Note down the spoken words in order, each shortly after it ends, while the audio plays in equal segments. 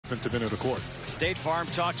offensive end of the court. State Farm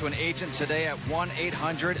talked to an agent today at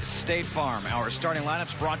 1-800-STATE-FARM. Our starting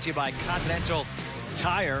lineups brought to you by Continental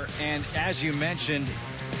Tire. And as you mentioned,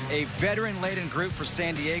 a veteran-laden group for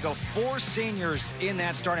San Diego. 4 seniors in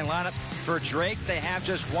that starting lineup. For Drake, they have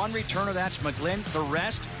just one returner. That's McGlynn. The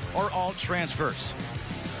rest are all transfers.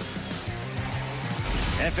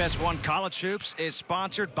 FS1 College Hoops is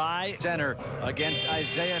sponsored by Center against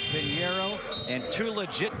Isaiah Pinheiro, and Too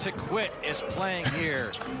Legit to Quit is playing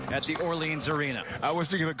here at the Orleans Arena. I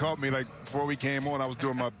wish you could have caught me like before we came on. I was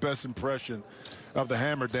doing my best impression of the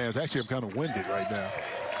hammer dance. Actually, I'm kind of winded right now.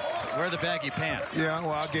 Where are the baggy pants? Yeah,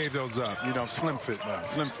 well, I gave those up. You know, slim fit now,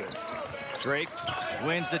 slim fit. Drake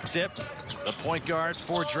wins the tip. The point guard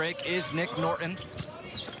for Drake is Nick Norton,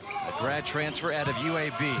 a grad transfer out of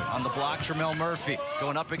UAB. On the block, Tramel Murphy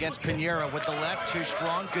going up against Pinheiro with the left. Too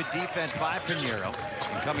strong. Good defense by Pinheiro.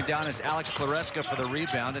 And coming down is Alex Klereska for the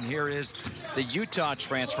rebound. And here is the Utah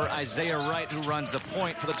transfer, Isaiah Wright, who runs the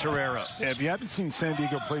point for the Toreros. Yeah, if you haven't seen San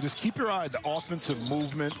Diego play, just keep your eye on the offensive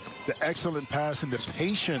movement, the excellent passing, the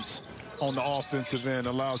patience on the offensive end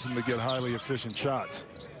allows them to get highly efficient shots.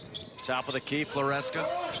 Top of the key, Floresca.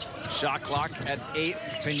 Shot clock at 8,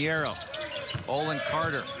 Pinheiro. Olin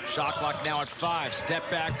Carter, shot clock now at 5. Step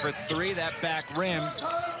back for 3, that back rim.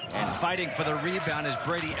 And fighting for the rebound is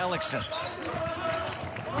Brady Ellickson.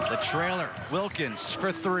 The trailer, Wilkins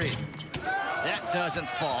for 3. That doesn't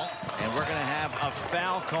fall. And we're going to have a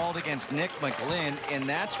foul called against Nick McGlynn. And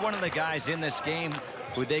that's one of the guys in this game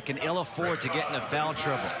who they can ill afford to get into foul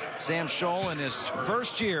trouble. Sam Scholl in his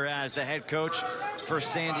first year as the head coach for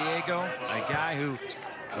San Diego, a guy who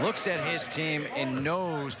looks at his team and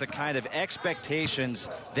knows the kind of expectations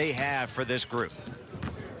they have for this group.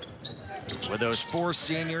 With those 4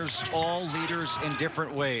 seniors, all leaders in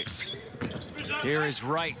different ways. Here is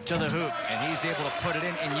Wright to the hoop, and he's able to put it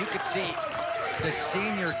in, and you could see the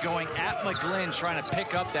senior going at McGlynn, trying to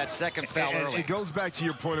pick up that second foul early. It goes back to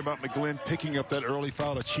your point about McGlynn picking up that early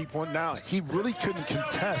foul, a cheap one. Now, he really couldn't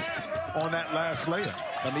contest on that last layup.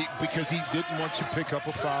 I mean, because he didn't want to pick up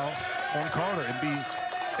a foul on Carter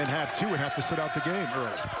and have 2 and have to sit out the game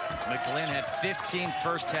early. McGlynn had 15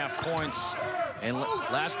 first-half points in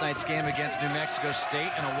last night's game against New Mexico State,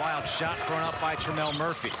 and a wild shot thrown up by Tramel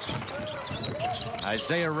Murphy.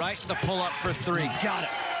 Isaiah Wright, the pull-up for 3. Got it.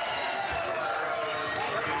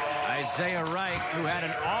 Isaiah Wright, who had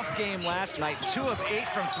an off game last night, 2 of 8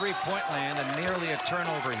 from three-point land, and nearly a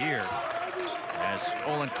turnover here. As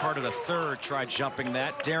Olin Carter III tried jumping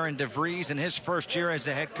that. Darren DeVries in his first year as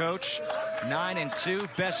a head coach, 9-2,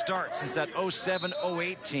 best start since that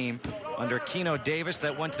 07-08 team under Keno Davis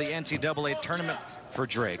that went to the NCAA tournament for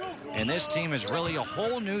Drake. And this team is really a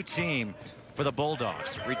whole new team for the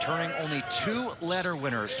Bulldogs, returning only 2 letter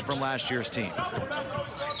winners from last year's team.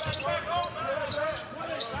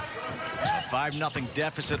 5-0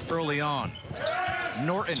 deficit early on.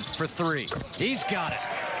 Norton for 3. He's got it.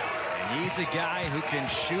 And he's a guy who can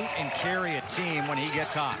shoot and carry a team when he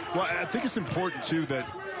gets hot. Well, I think it's important, too, that,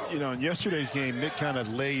 you know, in yesterday's game, Nick kind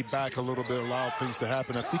of laid back a little bit, allowed things to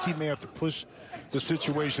happen. I think he may have to push the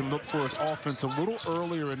situation, look for his offense a little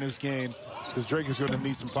earlier in this game, because Drake is going to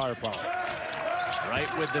need some firepower. Right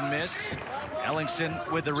with the miss.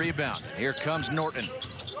 Ellingson with the rebound. Here comes Norton.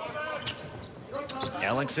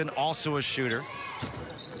 Ellingson also a shooter.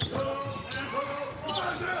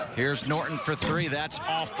 Here's Norton for 3. That's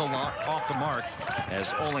off the mark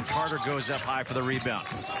as Olin Carter goes up high for the rebound.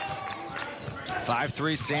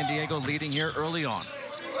 5-3 San Diego leading here early on.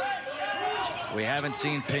 We haven't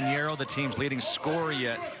seen Pinheiro, the team's leading scorer,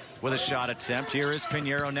 yet with a shot attempt. Here is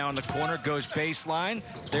Pinheiro now in the corner, goes baseline.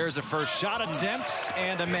 There's a first shot attempt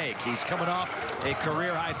and a make. He's coming off a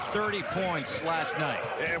career-high 30 points last night.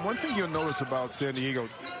 And one thing you'll notice about San Diego,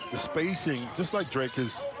 the spacing, just like Drake,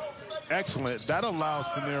 is excellent. That allows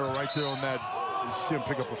Pinheiro right there on that, you see him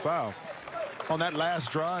pick up a foul, on that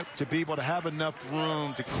last drive to be able to have enough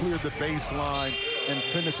room to clear the baseline and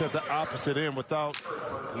finish at the opposite end without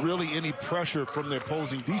really any pressure from the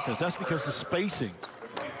opposing defense. That's because the spacing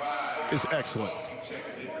is excellent.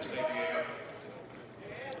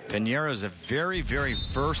 Pinheiro is a very, very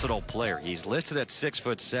versatile player. He's listed at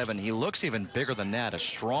 6'7". He looks even bigger than that, a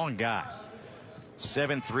strong guy.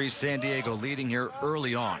 7-3 San Diego leading here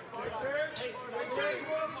early on.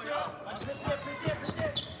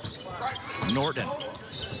 Norton.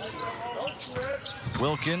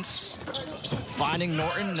 Wilkins finding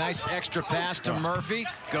Norton. Nice extra pass to Murphy.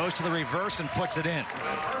 Goes to the reverse and puts it in.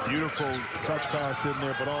 Beautiful touch pass in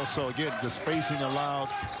there, but also, again, the spacing allowed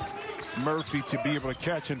Murphy to be able to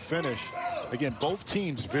catch and finish. Again, both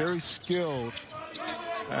teams very skilled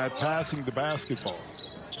at passing the basketball.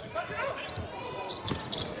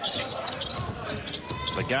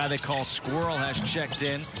 The guy they call Squirrel has checked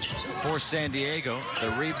in for San Diego. The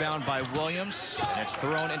rebound by Williams. And it's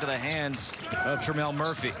thrown into the hands of Tremel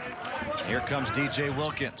Murphy. Here comes DJ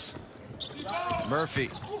Wilkins. Murphy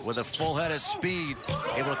with a full head of speed,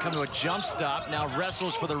 able to come to a jump stop. Now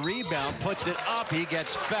wrestles for the rebound, puts it up. He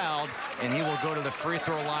gets fouled, and he will go to the free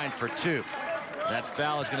throw line for 2. That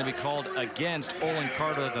foul is going to be called against Olin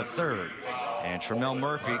Carter III. And Tremel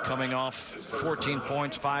Murphy, coming off 14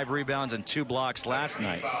 points, 5 rebounds, and 2 blocks last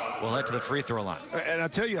night, will head to the free throw line. And I'll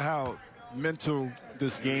tell you how mental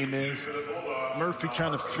this game is. Murphy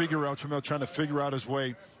trying to figure out, Tremel trying to figure out his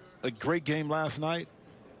way. A great game last night.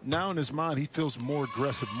 Now in his mind, he feels more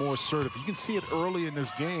aggressive, more assertive. You can see it early in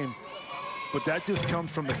this game, but that just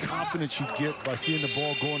comes from the confidence you get by seeing the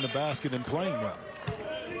ball go in the basket and playing well.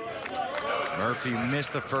 Murphy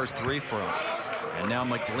missed the first free throw. And now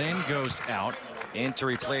McGlynn goes out. In to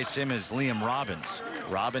replace him is Liam Robbins.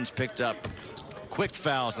 Robbins picked up quick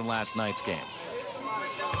fouls in last night's game.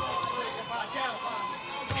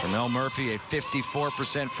 Tremel Murphy, a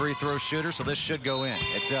 54% free throw shooter, so this should go in.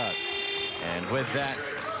 It does. And with that,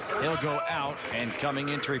 he'll go out, and coming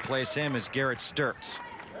in to replace him is Garrett Sturtz.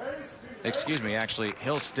 Excuse me, actually,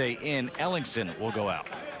 he'll stay in. Ellingson will go out.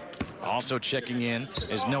 Also checking in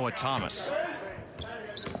is Noah Thomas.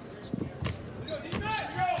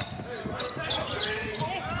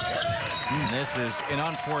 This is an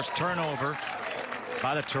unforced turnover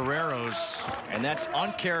by the Toreros, and that's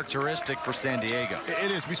uncharacteristic for San Diego.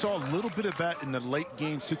 It is. We saw a little bit of that in the late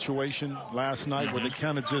game situation last night, where they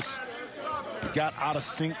kind of just got out of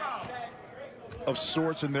sync of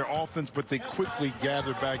sorts in their offense, but they quickly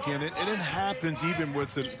gathered back in. And it happens even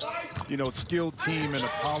with a skilled team and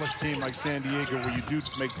a polished team like San Diego, where you do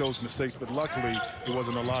make those mistakes, but luckily it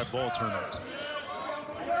wasn't a live ball turnover.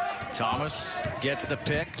 Thomas gets the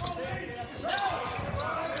pick.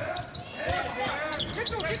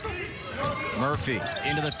 Murphy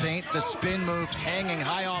into the paint, the spin move hanging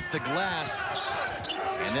high off the glass.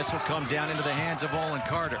 And this will come down into the hands of Olin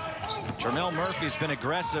Carter. Tremel Murphy's been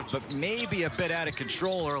aggressive, but maybe a bit out of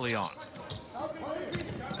control early on.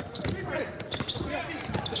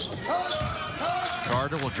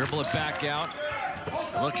 Carter will dribble it back out,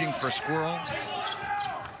 looking for Squirrel.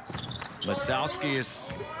 Masowski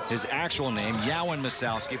is his actual name, Yowan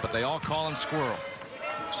Masowski, but they all call him Squirrel.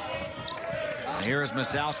 And here is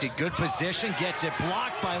Masowski, good position, gets it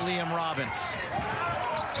blocked by Liam Robbins.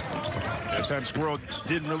 That time Squirrel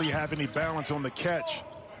didn't really have any balance on the catch.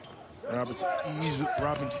 Robbins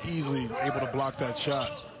easily able to block that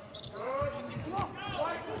shot.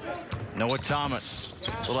 Noah Thomas,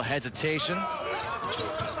 a little hesitation.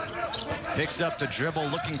 Picks up the dribble,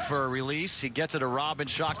 looking for a release. He gets it to Robbins,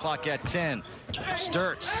 shot clock at 10.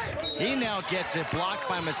 Sturtz, he now gets it blocked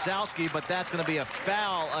by Masowski, but that's going to be a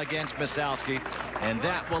foul against Masowski. And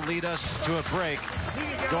that will lead us to a break.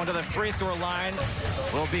 Going to the free throw line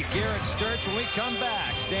will be Garrett Sturtz when we come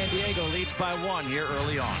back. San Diego leads by 1 here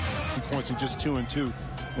early on. 2 points and just 2 and 2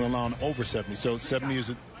 will allow over 70. So 70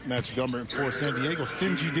 is a magic number. And for San Diego,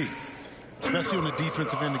 stingy D, especially on the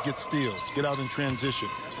defensive end to get steals, get out in transition.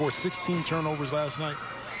 For 16 turnovers last night,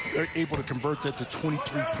 they're able to convert that to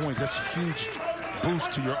 23 points. That's a huge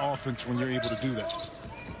boost to your offense when you're able to do that.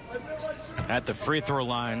 At the free throw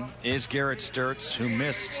line is Garrett Sturtz, who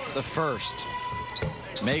missed the first.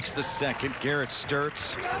 Makes the second. Garrett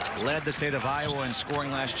Sturtz led the state of Iowa in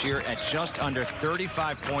scoring last year at just under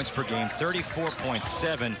 35 points per game,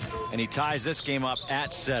 34.7, and he ties this game up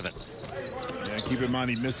at 7. Yeah, keep in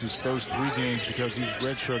mind he missed his first 3 games because he was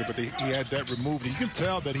redshirted, but he had that removed. And you can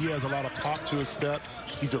tell that he has a lot of pop to his step.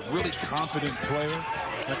 He's a really confident player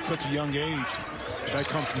at such a young age. That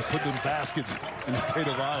comes from putting in baskets in the state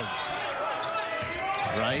of Iowa.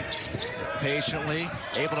 Right. Patiently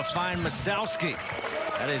able to find Masowski.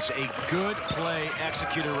 That is a good play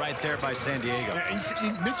executed right there by San Diego. Yeah,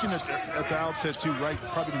 he mentioned it at the outset too, right?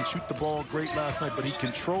 Probably didn't shoot the ball great last night, but he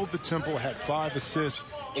controlled the tempo, had 5 assists,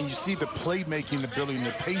 and you see the playmaking ability and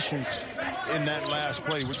the patience in that last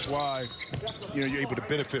play, which is why you're able to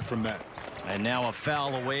benefit from that. And now a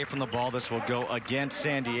foul away from the ball. This will go against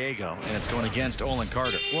San Diego, and it's going against Olin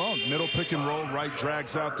Carter. Well, middle pick and roll, right,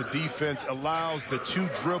 drags out the defense, allows the 2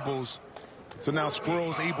 dribbles. So now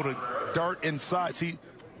Squirrel's able to dart inside. See,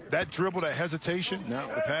 that dribble, that hesitation, now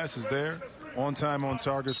the pass is there. On time, on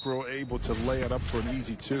target, Squirrel able to lay it up for an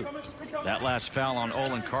easy 2. That last foul on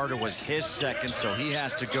Olin Carter was his second, so he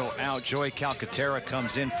has to go out. Joey Calcaterra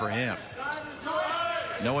comes in for him.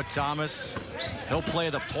 Noah Thomas, he'll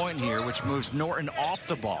play the point here, which moves Norton off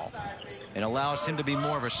the ball and allows him to be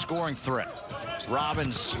more of a scoring threat.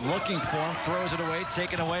 Robbins looking for him, throws it away,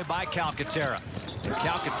 taken away by Calcaterra. And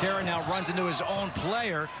Calcaterra now runs into his own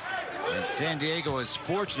player, and San Diego is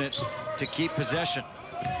fortunate to keep possession.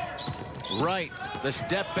 Wright, the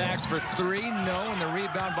step back for three, no, and the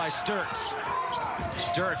rebound by Sturtz.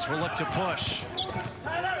 Sturtz will look to push.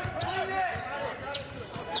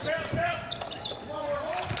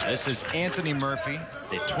 This is Anthony Murphy,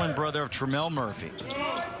 the twin brother of Tremel Murphy.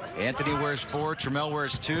 Anthony wears 4, Tremel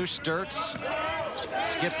wears 2. Sturtz,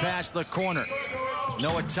 skip past the corner.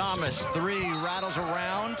 Noah Thomas, 3, rattles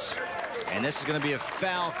around. And this is going to be a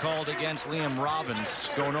foul called against Liam Robbins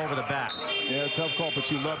going over the back. Yeah, tough call, but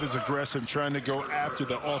you love his aggression, trying to go after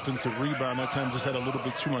the offensive rebound. That time just had a little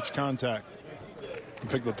bit too much contact and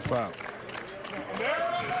picked up the foul.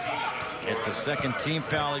 It's the second team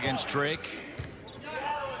foul against Drake.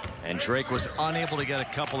 And Drake was unable to get a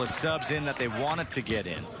couple of subs in that they wanted to get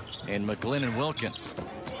in McGlynn and Wilkins.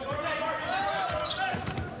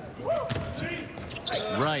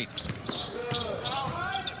 Right.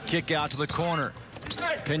 Kick out to the corner.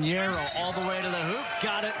 Pinheiro all the way to the hoop.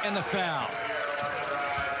 Got it, and the foul.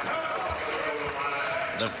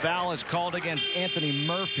 The foul is called against Anthony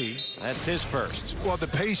Murphy. That's his first. Well, the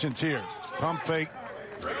patience here. Pump fake,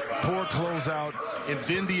 poor closeout, and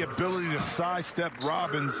then the ability to sidestep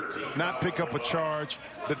Robbins, not pick up a charge,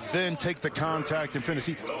 but then take the contact and finish.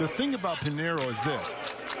 See, the thing about Pinheiro is this.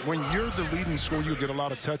 When you're the leading scorer, you get a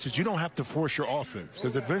lot of touches. You don't have to force your offense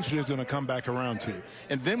because eventually it's going to come back around to you.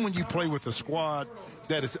 And then when you play with a squad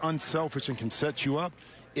that is unselfish and can set you up,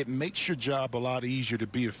 it makes your job a lot easier to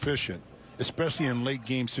be efficient, especially in late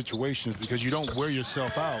game situations, because you don't wear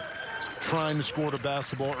yourself out trying to score the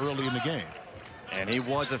basketball early in the game. And he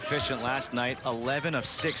was efficient last night, 11 of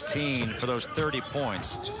 16 for those 30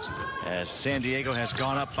 points, as San Diego has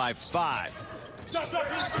gone up by 5.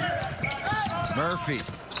 Murphy,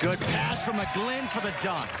 good pass from McGlynn for the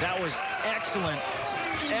dunk. That was excellent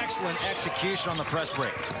execution on the press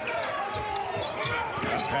break.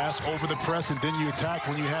 Pass over the press, and then you attack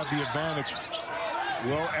when you have the advantage.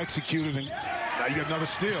 Well executed, and now you get another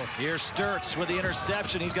steal. Here's Sturtz with the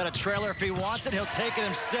interception. He's got a trailer if he wants it. He'll take it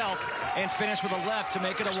himself and finish with a left to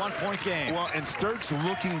make it a 1-point game. Well, and Sturtz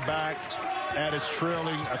looking back at his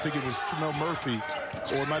trailing, I think it was Tremel Murphy,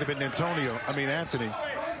 or it might have been Anthony.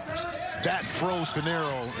 That froze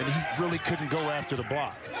Pinheiro, and he really couldn't go after the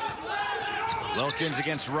block. Wilkins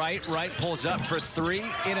against Wright. Wright pulls up for 3,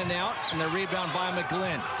 in and out, and the rebound by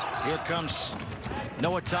McGlynn. Here comes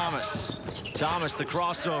Noah Thomas. Thomas, the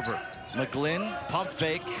crossover. McGlynn, pump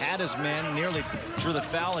fake, had his man, nearly drew the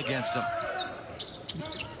foul against him.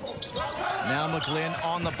 Now McGlynn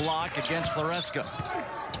on the block against Floresca.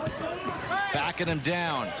 Backing him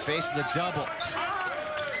down, faces a double.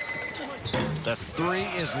 The 3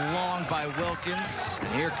 is long by Wilkins.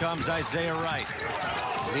 And here comes Isaiah Wright,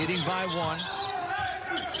 leading by 1.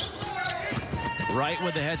 Wright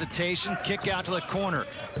with the hesitation, kick out to the corner.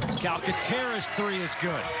 Calcaterra's 3 is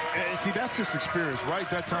good. And see, that's just experience. Right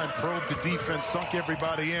that time, probed the defense, sunk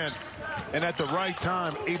everybody in, and at the right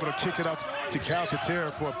time, able to kick it out to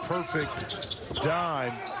Calcaterra for a perfect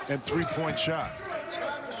dime and 3-point shot.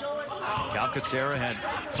 Calcaterra had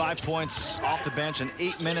 5 points off the bench in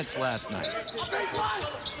 8 minutes last night.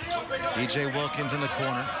 DJ Wilkins in the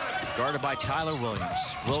corner, guarded by Tyler Williams.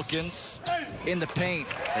 Wilkins in the paint,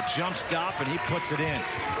 the jump stop, and he puts it in.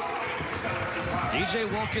 DJ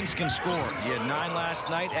Wilkins can score. He had 9 last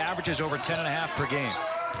night, averages over 10.5 per game.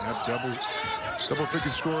 Double-figure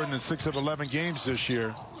scoring in 6 of 11 games this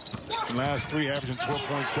year. The last 3 averaging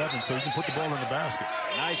 12.7, so you can put the ball in the basket.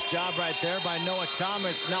 Nice job right there by Noah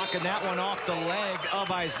Thomas, knocking that one off the leg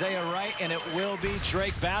of Isaiah Wright, and it will be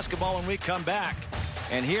Drake basketball when we come back.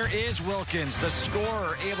 And here is Wilkins, the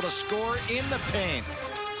scorer, able to score in the paint.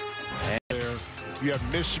 There, you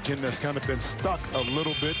have Michigan that's kind of been stuck a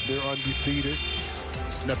little bit. They're undefeated.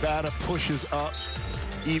 Nevada pushes up.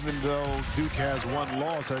 Even though Duke has 1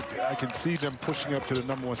 loss, I can see them pushing up to the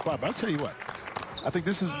 #1 spot. But I'll tell you what, I think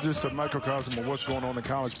this is just a microcosm of what's going on in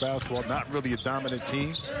college basketball. Not really a dominant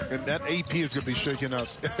team. And that AP is going to be shaking up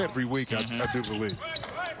every week, I do believe.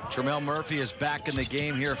 Tremel Murphy is back in the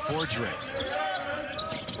game here for Drake.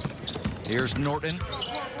 Here's Norton.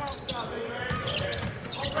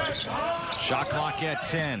 Shot clock at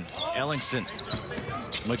 10. Ellingson.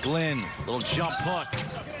 McGlynn, little jump hook.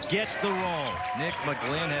 Gets the roll. Nick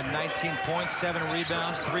McGlynn had 19 points, 7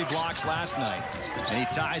 rebounds, 3 blocks last night. And he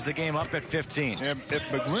ties the game up at 15. And if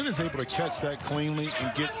McGlynn is able to catch that cleanly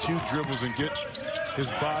and get 2 dribbles and get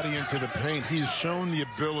his body into the paint, he's shown the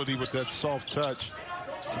ability with that soft touch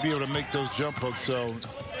to be able to make those jump hooks. So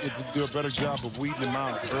to do a better job of weeding him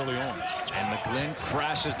out early on. And McGlynn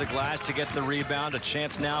crashes the glass to get the rebound. A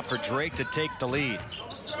chance now for Drake to take the lead.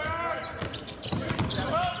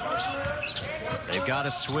 They've got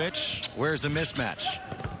a switch. Where's the mismatch?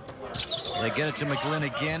 They get it to McGlynn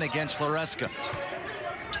again against Floresca.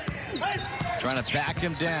 Trying to back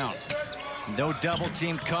him down. No double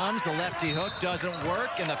team comes. The lefty hook doesn't work,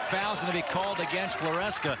 and the foul's going to be called against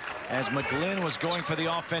Floresca as McGlynn was going for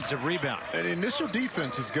the offensive rebound. And the initial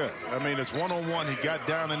defense is good. I mean, it's one-on-one. He got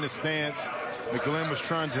down in the stance. McGlynn was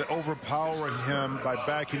trying to overpower him by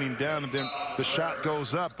backing him down, and then the shot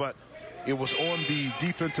goes up, but it was on the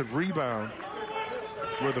defensive rebound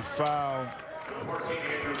where the foul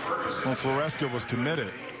on Floresca was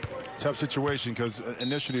committed. Tough situation because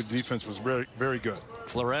initially the defense was very, very good.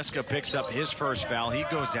 Floresca picks up his first foul. He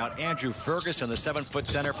goes out. Andrew Ferguson, the 7-foot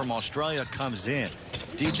center from Australia, comes in.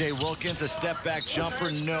 DJ Wilkins, a step-back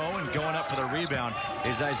jumper, no, and going up for the rebound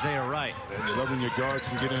is Isaiah Wright. And you love when your guards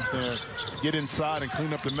can get in there, get inside and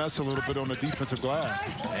clean up the mess a little bit on the defensive glass.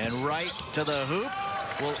 And Wright to the hoop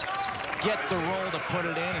will get the roll to put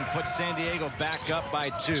it in and put San Diego back up by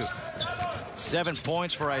 2. 7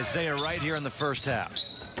 points for Isaiah Wright here in the first half.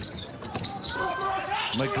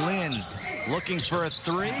 McGlynn looking for a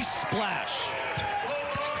 3. Splash.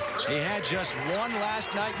 He had just 1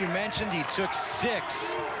 last night. You mentioned he took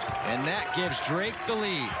 6. And that gives Drake the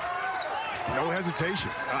lead. No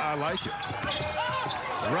hesitation. I like it.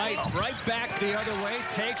 Right back the other way.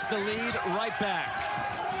 Takes the lead right back.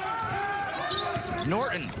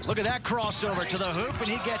 Norton, look at that crossover to the hoop, and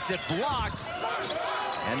he gets it blocked.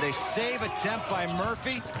 And they save attempt by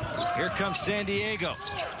Murphy. Here comes San Diego.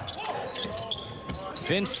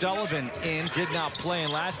 Finn Sullivan did not play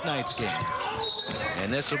in last night's game.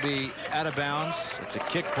 And this will be out of bounds. It's a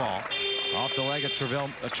kickball off the leg of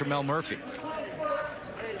Tremel Murphy.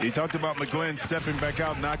 He talked about McGlynn stepping back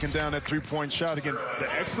out, knocking down that 3-point shot. Again, the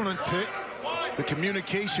excellent pick. The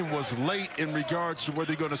communication was late in regards to whether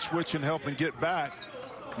they're going to switch and help and get back.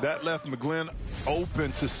 That left McGlynn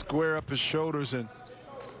open to square up his shoulders and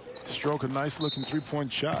stroke a nice-looking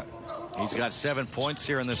 3-point shot. He's got 7 points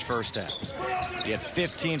here in this first half. He had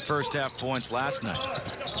 15 first-half points last night.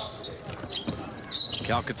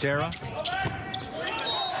 Calcaterra.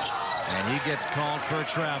 And he gets called for a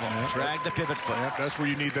travel. Drag the pivot foot. Yep, that's where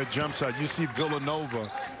you need that jump shot. You see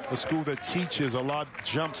Villanova, a school that teaches a lot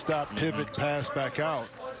jump stop, pivot, pass back out.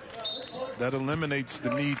 That eliminates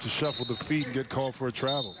the need to shuffle the feet and get called for a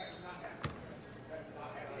travel.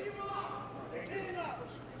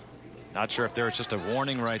 Not sure if there was just a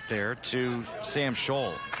warning right there to Sam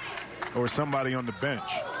Scholl. Or somebody on the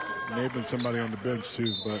bench. May have been somebody on the bench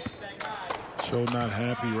too, but Scholl not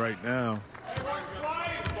happy right now.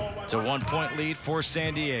 It's a 1-point lead for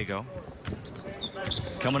San Diego.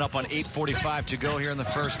 Coming up on 8:45 to go here in the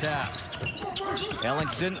first half.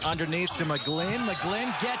 Ellingson underneath to McGlynn.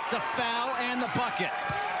 McGlynn gets the foul and the bucket.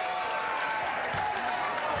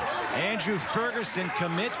 Andrew Ferguson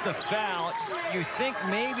commits the foul. You think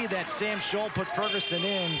maybe that Sam Scholl put Ferguson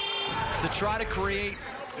in to try to create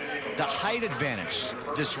the height advantage,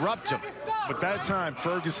 disrupt him. But that time,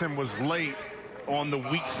 Ferguson was late on the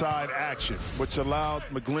weak side action, which allowed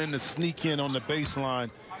McGlynn to sneak in on the baseline.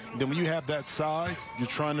 Then when you have that size, you're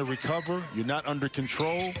trying to recover, you're not under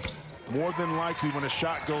control. More than likely, when a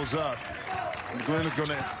shot goes up, McGlynn is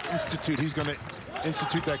going to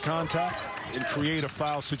institute that contact and create a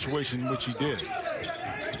foul situation, which he did.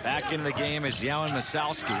 Back into the game is Yowan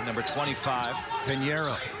Masowski, number 25.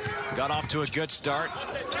 Pinheiro got off to a good start.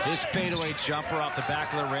 His fadeaway jumper off the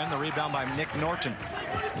back of the rim. The rebound by Nick Norton.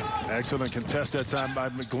 Excellent contest that time by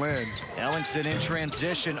McGlynn. Ellingson in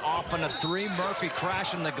transition, off on a 3. Murphy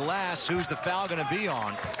crashing the glass. Who's the foul going to be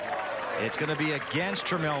on? It's going to be against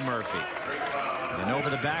Tremel Murphy. And over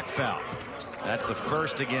the back foul. That's the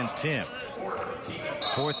first against him.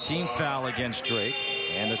 4th team foul against Drake.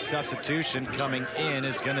 And the substitution coming in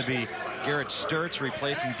is going to be Garrett Sturtz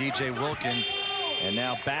replacing DJ Wilkins. And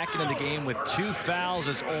now back into the game with 2 fouls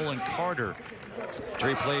is Olin Carter to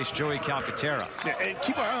replace Joey Calcaterra. Yeah, and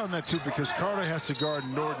keep an eye on that, too, because Carter has to guard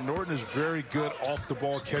Norton. Norton is very good off the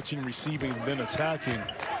ball, catching, receiving, and then attacking.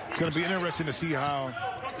 It's going to be interesting to see how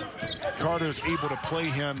Carter is able to play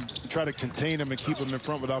him, try to contain him, and keep him in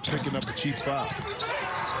front without picking up a cheap foul.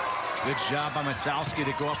 Good job by Masowski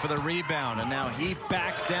to go up for the rebound. And now he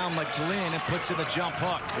backs down McGlynn and puts in the jump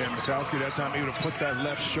hook. Yeah, Masowski that time able to put that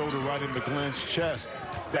left shoulder right in McGlynn's chest.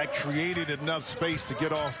 That created enough space to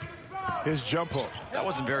get off his jump hook. That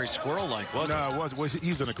wasn't very squirrel-like, was it? No, it was.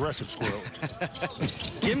 He's an aggressive squirrel.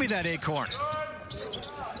 Give me that acorn.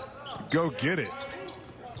 Go get it.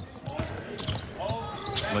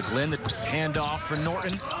 McGlynn, the handoff for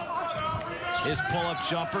Norton. His pull-up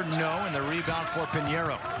jumper, no, and the rebound for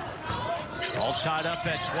Pinheiro. All tied up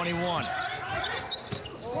at 21.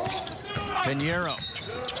 Pinheiro.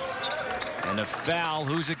 And a foul,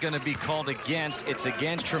 who's it going to be called against? It's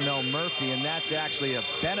against Tremel Murphy, and that's actually a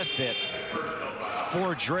benefit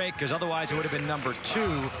for Drake, because otherwise it would have been number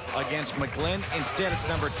 2 against McGlynn. Instead, it's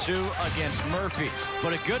number 2 against Murphy.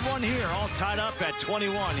 But a good one here, all tied up at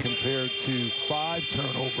 21. Compared to 5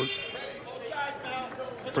 turnovers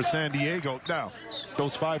for San Diego. Now,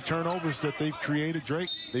 those 5 turnovers that they've created, Drake,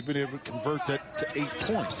 they've been able to convert that to 8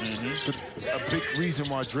 points. So a big reason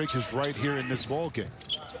why Drake is right here in this ball game.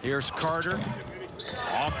 Here's Carter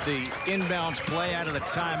off the inbounds play out of the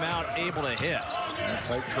timeout, able to hit.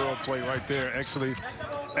 Tight curl play right there. Actually,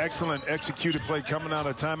 excellent executed play coming out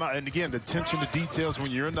of timeout. And again, the attention to details when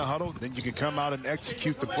you're in the huddle, then you can come out and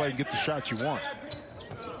execute the play and get the shot you want.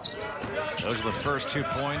 Those are the first 2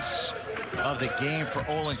 points of the game for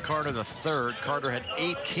Olin Carter III. Carter had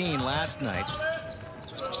 18 last night.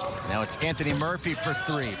 Now it's Anthony Murphy for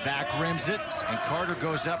 3. Back rims it, and Carter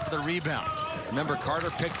goes up for the rebound. Remember, Carter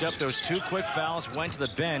picked up those 2 quick fouls, went to the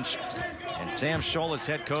bench, and Sam Shola's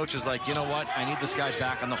head coach is like, you know what? I need this guy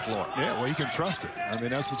back on the floor. Yeah, well, he can trust it. I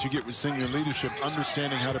mean, that's what you get with senior leadership,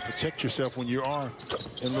 understanding how to protect yourself when you are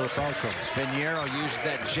in a little foul trouble. Pinheiro used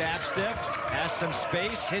that jab step, has some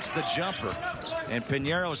space, hits the jumper. And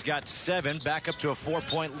Pinheiro's got 7, back up to a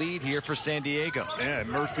 4-point lead here for San Diego. Yeah,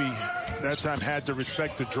 Murphy that time had to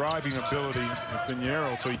respect the driving ability of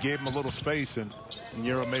Pinheiro, so he gave him a little space, and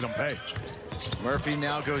Pinheiro made him pay. Murphy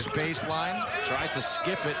now goes baseline, tries to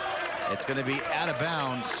skip it. It's going to be out of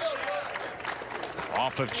bounds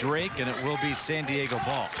off of Drake, and it will be San Diego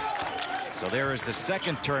ball. So there is the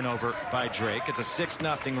second turnover by Drake. It's a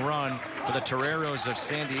 6-0 run for the Toreros of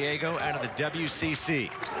San Diego out of the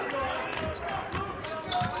WCC.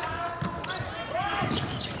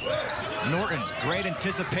 Norton, great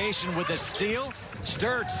anticipation with the steal.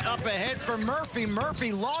 Sturts up ahead for Murphy.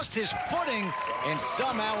 Murphy lost his footing and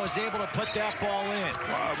somehow was able to put that ball in.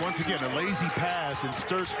 Once again, a lazy pass, and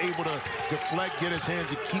Sturts able to deflect, get his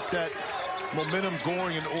hands, and keep that momentum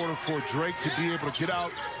going in order for Drake to be able to get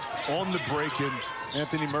out on the break. And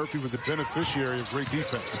Anthony Murphy was a beneficiary of great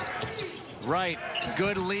defense. Right.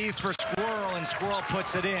 Good leave for Squirrel, and Squirrel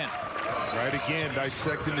puts it in. Right again,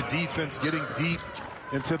 dissecting the defense, getting deep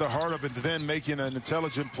into the heart of it, then making an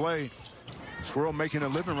intelligent play. Squirrel making a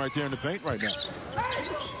living right there in the paint right now.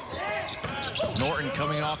 Norton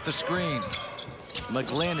coming off the screen.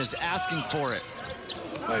 McGlynn is asking for it.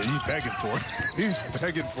 He's begging for it. He's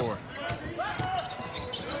begging for it.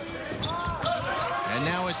 And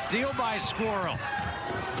now a steal by Squirrel.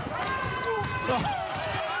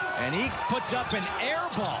 And he puts up an air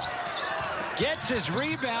ball. Gets his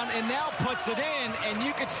rebound and now puts it in, and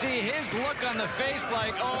you could see his look on the face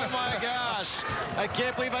like, oh my gosh, I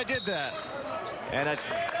can't believe I did that. And a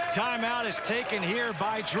timeout is taken here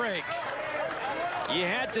by Drake. You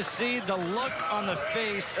had to see the look on the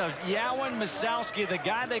face of Yawan Masowski, the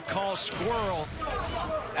guy they call Squirrel,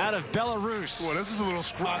 out of Belarus. Well, this is a little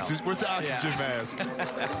squirrel. Where's the oxygen mask?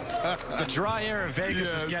 The dry air of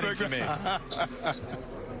Vegas is getting to me.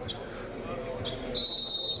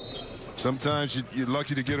 Sometimes you're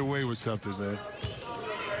lucky to get away with something, man.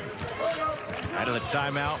 Out of the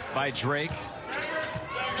timeout by Drake.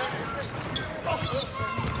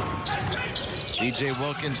 DJ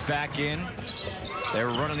Wilkins back in. They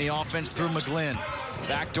were running the offense through McGlynn.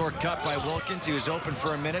 Backdoor cut by Wilkins. He was open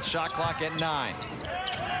for a minute. Shot clock at 9.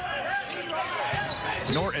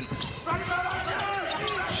 Norton.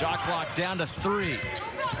 Shot clock down to 3.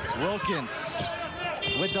 Wilkins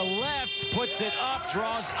with the left, puts it up,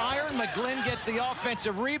 draws iron. McGlynn gets the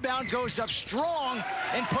offensive rebound, goes up strong,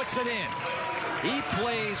 and puts it in. He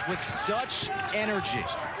plays with such energy.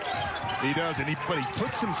 He does, but he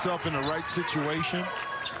puts himself in the right situation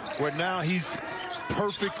where now he's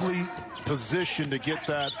perfectly positioned to get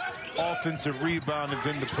that offensive rebound and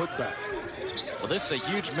then the putback. Well, this is a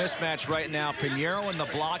huge mismatch right now. Pinheiro in the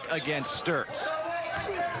block against Sturts.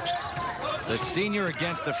 The senior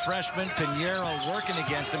against the freshman. Pinheiro working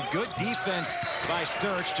against him. Good defense by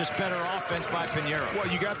Sturts, just better offense by Pinheiro. Well,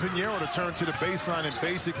 you got Pinheiro to turn to the baseline, and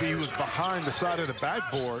basically he was behind the side of the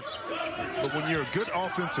backboard. But when you're a good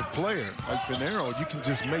offensive player like Pinheiro, you can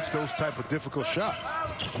just make those type of difficult shots.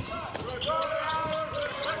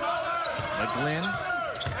 McGlynn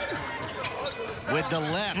with the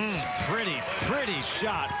left. Pretty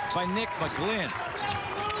shot by Nick McGlynn.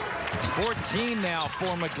 14 now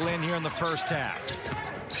for McGlynn here in the first half.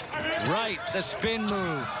 Right, the spin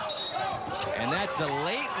move. And that's a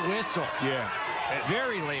late whistle. Yeah,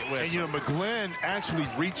 Very late whistle. And, you know, McGlynn actually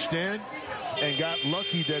reached in and got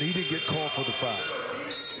lucky that he didn't get called for the foul.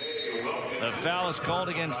 The foul is called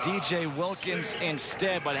against DJ Wilkins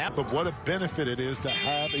instead. But what a benefit it is to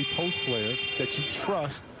have a post player that you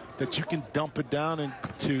trust, that you can dump it down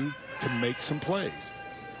into to make some plays.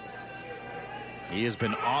 He has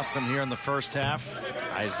been awesome here in the first half.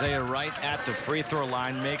 Isaiah Wright at the free throw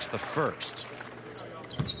line makes the first.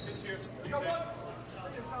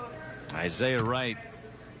 Isaiah Wright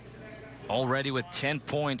already with 10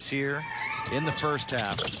 points here in the first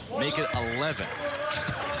half. Make it 11.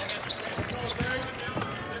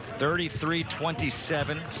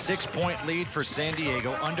 33-27, 6-point lead for San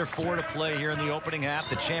Diego. Under 4 to play here in the opening half.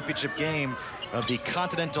 The championship game of the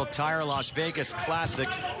Continental Tire Las Vegas Classic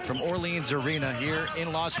from Orleans Arena here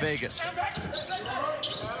in Las Vegas.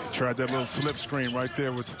 He tried that little slip screen right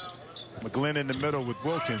there with McGlynn in the middle with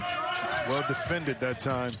Wilkins. Well defended that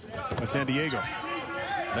time by San Diego.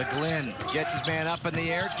 McGlynn gets his man up in the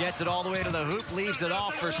air, gets it all the way to the hoop, leaves it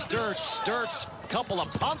off for Sturtz. Sturtz, couple of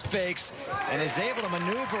pump fakes, and is able to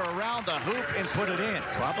maneuver around the hoop and put it in.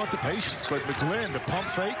 Well, how about the patience? But McGlynn, the pump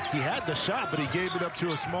fake, he had the shot, but he gave it up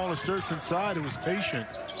to a smaller Sturtz inside who was patient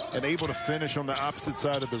and able to finish on the opposite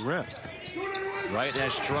side of the rim. Wright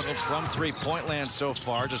has struggled from three-point land so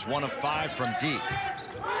far, just 1 of 5 from deep.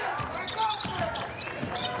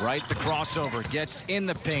 Wright, the crossover, gets in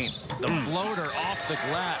the paint. The floater off the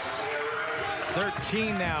glass.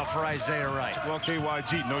 13 now for Isaiah Wright. Well,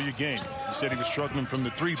 KYG, know your game. You said he was struggling from the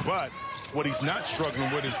 3, but what he's not struggling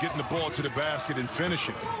with is getting the ball to the basket and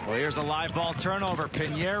finishing. Well, here's a live ball turnover.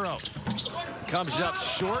 Pinheiro comes up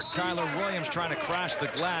short. Tyler Williams trying to crash the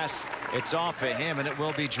glass. It's off of him, and it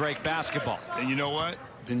will be Drake basketball. And you know what?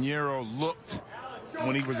 Pinheiro looked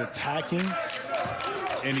when he was attacking,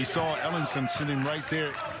 and he saw Ellingson sitting right there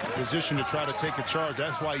in position to try to take a charge.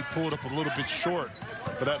 That's why he pulled up a little bit short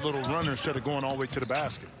for that little runner instead of going all the way to the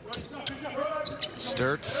basket.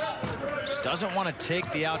 Sturtz doesn't want to take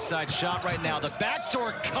the outside shot right now. The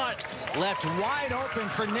backdoor cut left wide open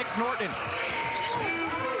for Nick Norton.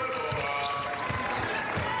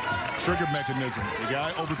 Trigger mechanism. The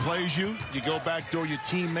guy overplays you. You go backdoor. Your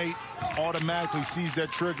teammate automatically sees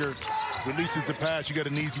that trigger, releases the pass. You got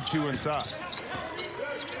an easy 2 inside.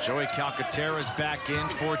 Joey Calcaterra's back in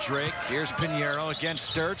for Drake. Here's Pinheiro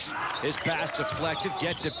against Sturtz. His pass deflected,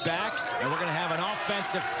 gets it back, and we're going to have an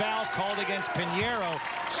offensive foul called against Pinheiro.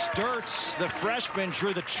 Sturtz, the freshman,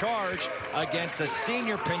 drew the charge against the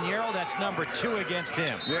senior Pinheiro. That's number 2 against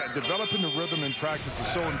him. Yeah, developing the rhythm in practice is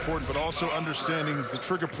so important, but also understanding the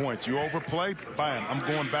trigger points. You overplay, bam, I'm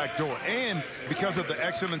going back door. And because of the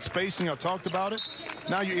excellent spacing, I talked about it,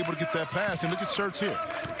 now you're able to get that pass. And look at Sturtz here.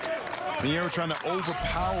 Pinheiro trying to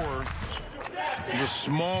overpower the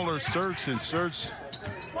smaller Sturtz, and Sturtz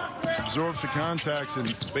absorbs the contacts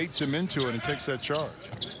and baits him into it and takes that charge.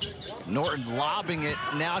 Norton lobbing it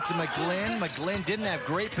now to McGlynn. McGlynn didn't have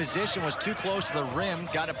great position, was too close to the rim,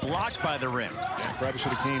 got it blocked by the rim. Yeah, probably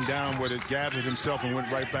should have came down with it, gathered himself, and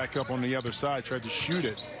went right back up on the other side, tried to shoot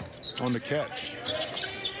it on the catch.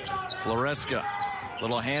 Floresca,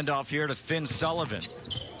 little handoff here to Finn Sullivan.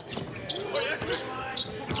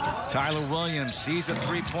 Tyler Williams sees a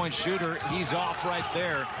three-point shooter. He's off right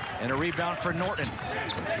there. And a rebound for Norton.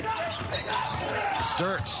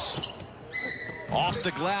 Sturtz off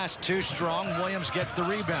the glass, too strong. Williams gets the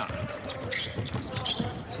rebound.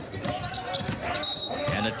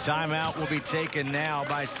 And a timeout will be taken now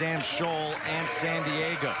by Sam Scholl and San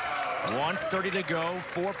Diego. 1:30 to go,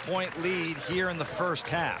 4-point lead here in the first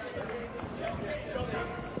half.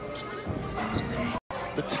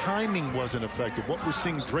 The timing wasn't effective. What we're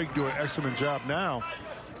seeing Drake do an excellent job now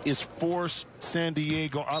is force San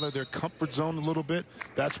Diego out of their comfort zone a little bit.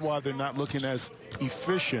 That's why they're not looking as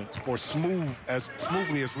efficient or smoothly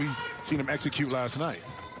as we seen them execute last night.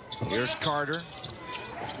 Here's Carter.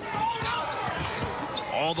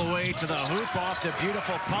 All the way to the hoop, off the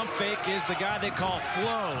beautiful pump fake is the guy they call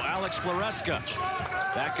Flo, Alex Floresca.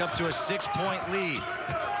 Back up to a 6-point lead.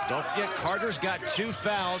 Don't forget, Carter's got 2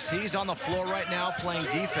 fouls. He's on the floor right now playing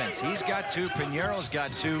defense. He's got 2. Pinheiro's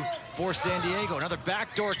got 2 for San Diego. Another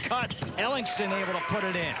backdoor cut. Ellingson able to put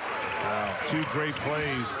it in. Wow, 2 great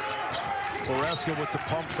plays. Floresca with the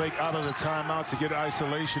pump fake out of the timeout to get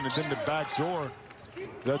isolation, and then the backdoor,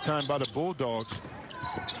 that time by the Bulldogs.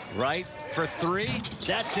 Right for 3.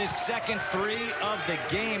 That's his second 3 of the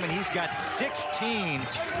game, and he's got 16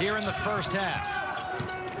 here in the first half.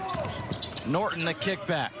 Norton the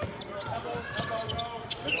kickback.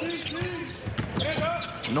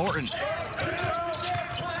 Norton.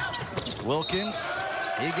 Wilkins.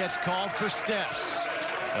 He gets called for steps.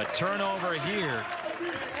 A turnover here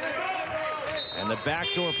And the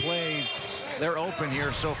backdoor plays, they're open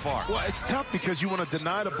here so far. Well, it's tough because you want to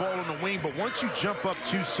deny the ball on the wing, but once you jump up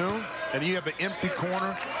too soon and you have an empty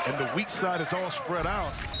corner and the weak side is all spread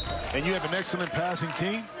out and you have an excellent passing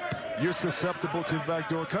team, you're susceptible to the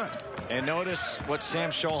backdoor cut. And notice what Sam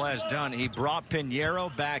Scholl has done. He brought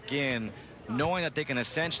Pinheiro back in, knowing that they can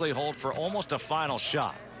essentially hold for almost a final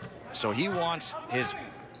shot. So he wants his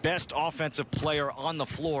best offensive player on the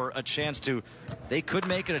floor a chance to, they could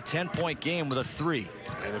make it a 10-point game with a 3.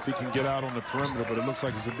 And if he can get out on the perimeter, but it looks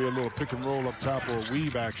like it's going to be a little pick and roll up top or a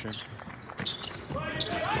weave action.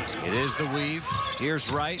 It is the weave. Here's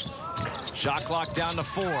Wright. Shot clock down to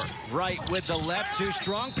 4. Wright with the left, too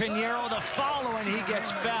strong. Pinheiro the follow, and he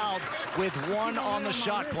gets fouled with 1 on the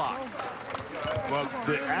shot clock. Well,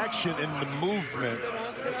 the action and the movement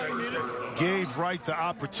gave Wright the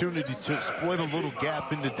opportunity to exploit a little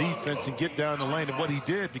gap in the defense and get down the lane. And what he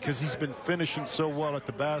did, because he's been finishing so well at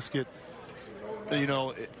the basket, you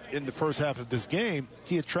know, in the first half of this game,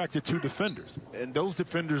 he attracted 2 defenders. And those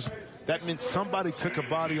defenders, that meant somebody took a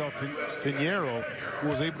body off Pinheiro, who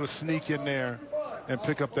was able to sneak in there and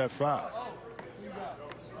pick up that foul.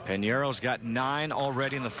 Pinheiro's got 9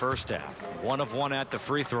 already in the first half. 1 of 1 at the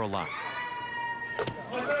free throw line.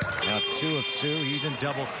 Now 2 of 2. He's in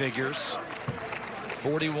double figures.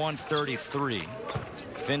 41-33.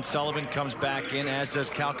 Finn Sullivan comes back in, as does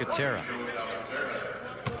Calcaterra.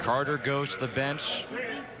 Carter goes to the bench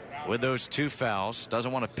with those 2 fouls.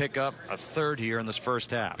 Doesn't want to pick up a 3rd here in this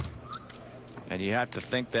first half. And you have to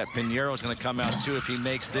think that Pinheiro is going to come out too. If he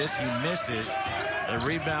makes this, he misses. The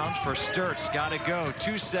rebound for Sturtz. Got to go.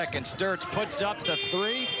 2 seconds. Sturtz puts up the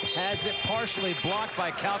 3. Has it partially blocked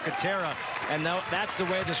by Calcaterra. And that's the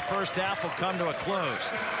way this first half will come to a close.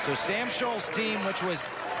 So Sam Scholl's team, which was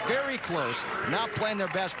very close, not playing their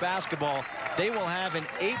best basketball, they will have an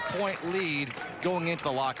 8-point lead going into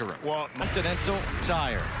the locker room. Well, Continental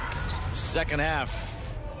Tire. Second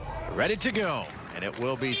half ready to go. And it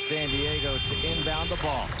will be San Diego to inbound the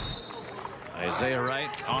ball. Isaiah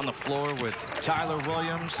Wright on the floor with Tyler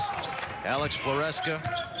Williams, Alex Floresca,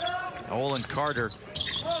 Olin Carter,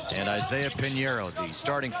 and Isaiah Pinheiro, the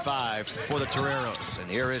starting 5 for the Toreros.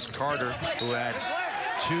 And here is Carter, who had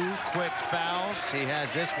 2 quick fouls. He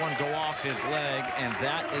has this one go off his leg, and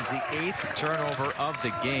that is the 8th turnover of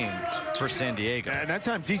the game for San Diego. And that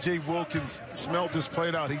time DJ Wilkins smelled this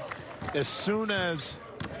played out. As soon as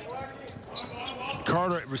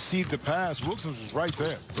Carter received the pass, Wilkins was right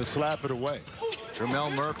there to slap it away.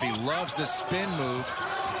 Tramel Murphy loves the spin move.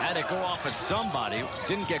 Had to go off of somebody.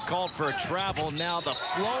 Didn't get called for a travel. Now the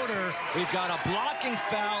floater. We've got a blocking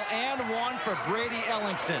foul and 1 for Brady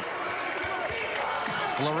Ellingson.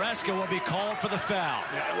 Floresca will be called for the foul.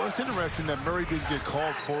 Yeah, well, it's interesting that Murray didn't get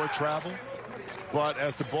called for a travel, but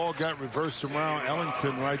as the ball got reversed around,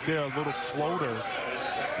 Ellingson right there, a little floater,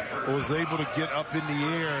 was able to get up in the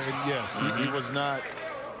air, and yes, he was not,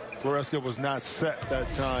 Floresca was not set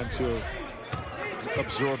that time to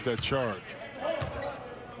absorb that charge.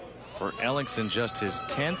 For Ellingson, just his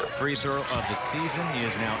 10th free throw of the season. He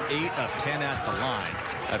is now 8 of 10 at the line.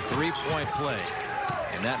 A 3-point play,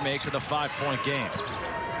 and that makes it a 5-point game.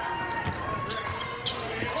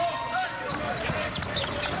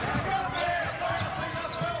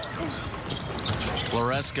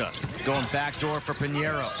 Floresca going backdoor for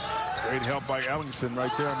Pinheiro. Great help by Ellingson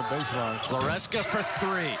right there on the baseline. Floresca for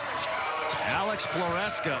 3. Alex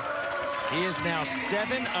Floresca, he is now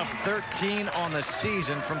 7 of 13 on the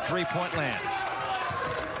season from 3-point land.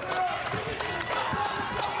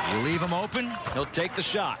 You leave him open, he'll take the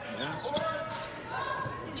shot. Yeah.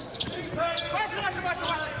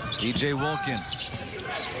 DJ Wilkins.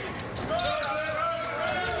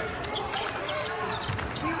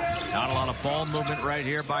 Not a lot of ball movement right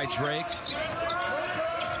here by Drake.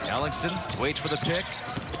 Ellingson waits for the pick.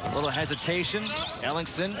 A little hesitation.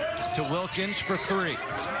 Ellingson to Wilkins for 3.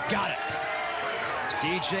 Got it.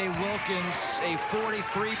 DJ Wilkins, a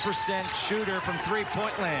 43% shooter from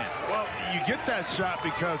 3-point land. Well, you get that shot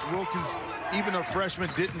because Wilkins, even a freshman,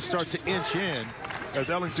 didn't start to inch in as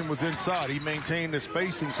Ellingson was inside. He maintained the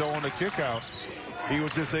spacing, so on the kick out, he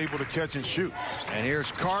was just able to catch and shoot. And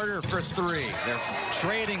here's Carter for 3. They're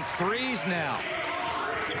trading threes now.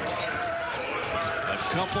 A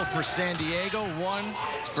couple for San Diego, 1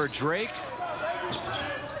 for Drake.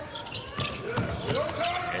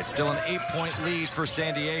 It's still an 8-point lead for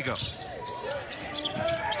San Diego.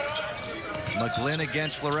 McGlynn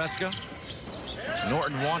against Floresca.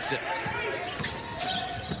 Norton wants it.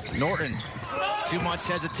 Norton, too much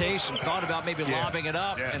hesitation. Thought about maybe lobbing it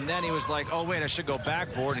up, and then he was like, oh, wait, I should go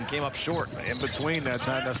backboard, and came up short. In between that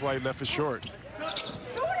time, that's why he left it short.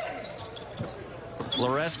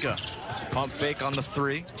 Floresca Pump fake on the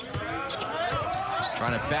 3.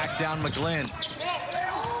 Trying to back down McGlynn.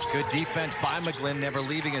 Good defense by McGlynn, never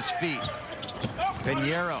leaving his feet.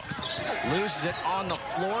 Pinheiro loses it on the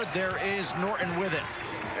floor. There is Norton with it.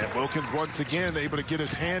 And Wilkins once again able to get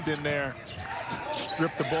his hand in there,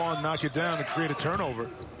 strip the ball and knock it down and create a turnover.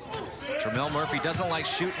 Tremel Murphy doesn't like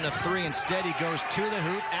shooting a 3. Instead, he goes to the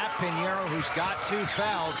hoop at Pinheiro, who's got 2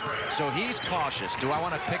 fouls. So he's cautious. Do I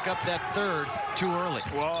want to pick up that 3rd too early?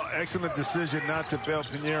 Well, excellent decision not to bail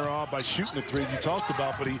Pinheiro out by shooting the 3 you talked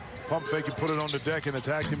about, but he pump fake and put it on the deck and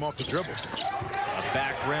attacked him off the dribble. A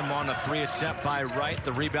back rim on the 3 attempt by Wright.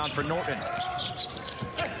 The rebound for Norton.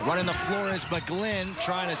 Running the floor is McGlynn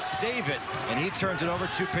trying to save it, and he turns it over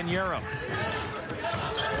to Pinheiro.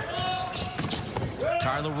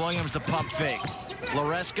 Tyler Williams, the pump fake.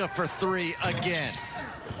 Floresca for 3 again.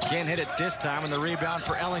 Can't hit it this time, and the rebound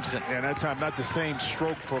for Ellingson. And that time, not the same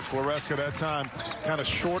stroke for Floresca. That time, kind of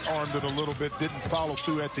short-armed it a little bit, didn't follow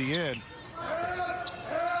through at the end.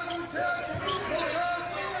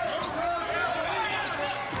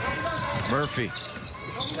 Murphy.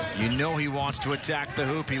 You know he wants to attack the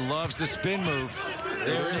hoop. He loves the spin move.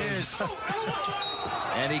 There it is.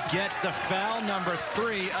 And he gets the foul number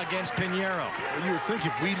 3 against Pinheiro. Well, you would think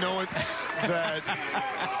if we know it, that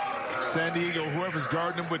San Diego, whoever's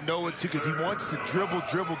guarding him, would know it too, because he wants to dribble,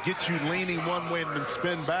 get you leaning one way and then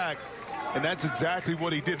spin back. And that's exactly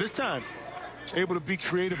what he did. This time, able to be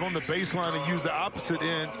creative on the baseline and use the opposite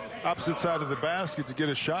side of the basket to get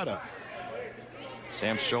a shot up.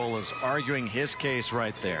 Sam Scholl is arguing his case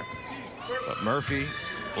right there. But Murphy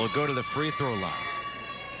will go to the free throw line.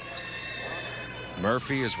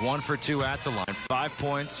 Murphy is 1 for 2 at the line. 5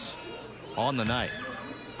 points on the night.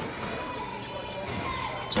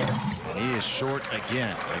 And he is short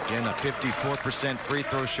again. Again, a 54% free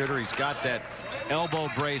throw shooter. He's got that elbow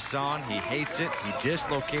brace on. He hates it. He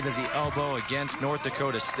dislocated the elbow against North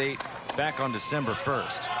Dakota State back on December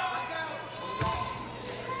 1st.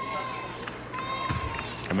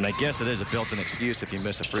 I mean, I guess it is a built-in excuse if you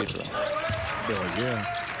miss a free throw. Yeah.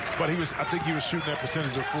 But I think he was shooting that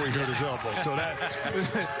percentage before he hurt his elbow. So that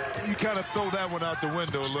you kind of throw that one out the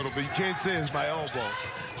window a little bit. You can't say it's my elbow.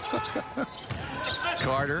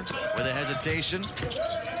 Carter with a hesitation,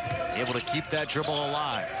 able to keep that dribble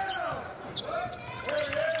alive.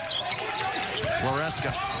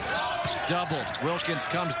 Floresca doubled. Wilkins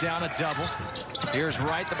comes down a double. Here's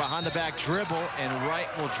Wright, the behind-the-back dribble, and Wright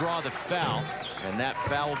will draw the foul. And that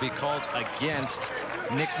foul will be called against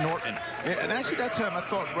Nick Norton. Yeah, and actually that time I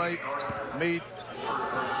thought Wright made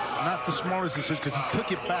not the smartest decision, because he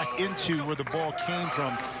took it back into where the ball came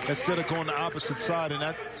from instead of going the opposite side, and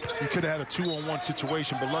that he could have had a 2-on-1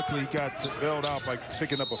 situation, but luckily he got bailed out by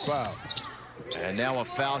picking up a foul. And now a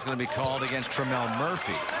foul is going to be called against Tremel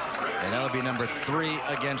Murphy. And that'll be number 3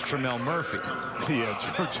 against Tremel Murphy. Yeah,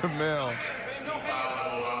 Tremel.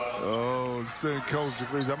 Oh, saying Coach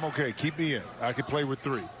DeVries, I'm okay. Keep me in. I can play with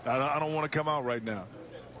 3. I don't want to come out right now.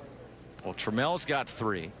 Well, Tremel's got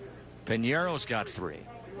 3. Pinheiro's got 3.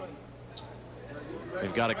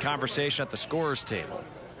 We've got a conversation at the scorer's table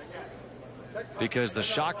because the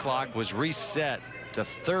shot clock was reset to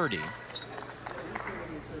 30.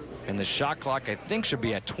 And the shot clock, I think, should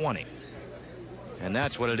be at 20. And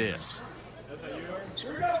that's what it is.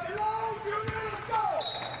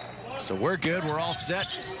 So we're good. We're all set.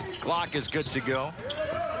 Clock is good to go.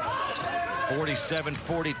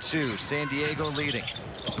 47-42. San Diego leading.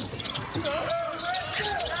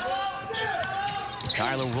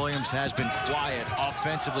 Tyler Williams has been quiet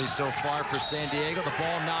offensively so far for San Diego. The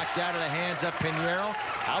ball knocked out of the hands of Pinheiro.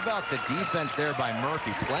 How about the defense there by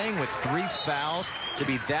Murphy? Playing with 3 fouls to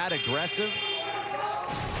be that aggressive.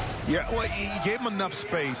 Yeah, well, he gave him enough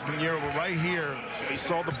space. Pinheiro, but right here, he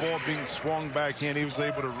saw the ball being swung back in. He was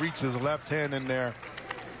able to reach his left hand in there,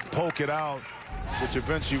 poke it out, which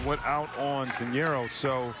eventually went out on Pinheiro.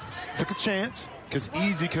 So took a chance, because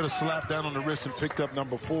Easy could have slapped down on the wrist and picked up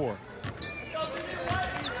number 4.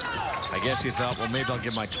 I guess he thought, well, maybe I'll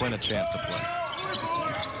give my twin a chance to play.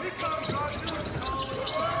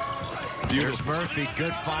 Here's Murphy.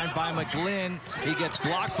 Good find by McGlynn. He gets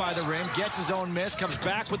blocked by the rim, gets his own miss, comes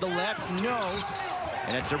back with the left. No.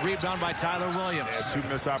 And it's a rebound by Tyler Williams. Yeah, 2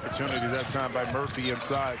 missed opportunities that time by Murphy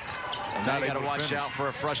inside. And now you got to watch out for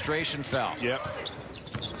a frustration foul. Yep.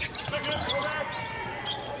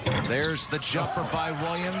 There's the jumper by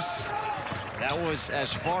Williams. That was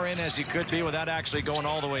as far in as you could be without actually going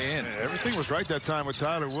all the way in. Yeah, everything was right that time with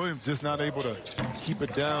Tyler Williams, just not able to keep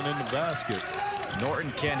it down in the basket.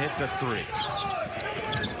 Norton can't hit the 3.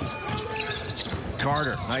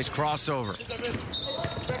 Carter, nice crossover.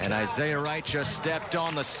 And Isaiah Wright just stepped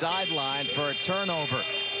on the sideline for a turnover.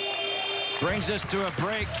 Brings us to a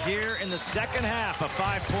break here in the second half. A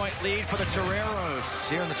 5-point lead for the Toreros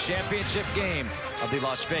here in the championship game of the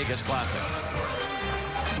Las Vegas Classic.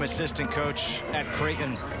 I'm assistant coach at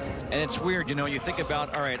Creighton. And it's weird, you know, you think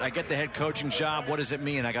about, all right, I get the head coaching job. What does it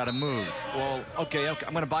mean? I got to move. Well, okay, I'm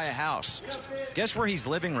going to buy a house. Guess where he's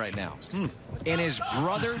living right now? In his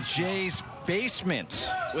brother Jay's basement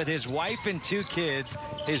with his wife and 2 kids.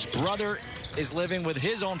 His brother is living with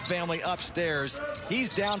his own family upstairs. He's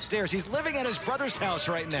downstairs. He's living at his brother's house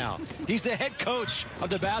right now. He's the head coach of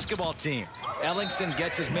the basketball team. Ellingson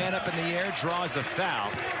gets his man up in the air, draws the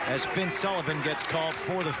foul as Finn Sullivan gets called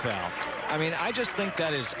for the foul. I mean, I just think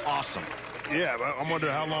that is awesome. Yeah, I'm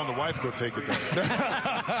wondering how long the wife will take it then.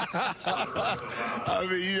 I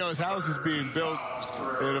mean, you know, his house is being built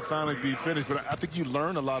and it'll finally be finished. But I think you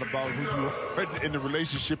learn a lot about who you are in the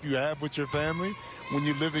relationship you have with your family when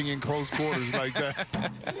you're living in close quarters like that.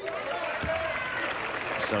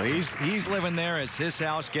 So he's living there as his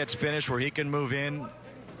house gets finished where he can move in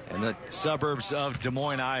the suburbs of Des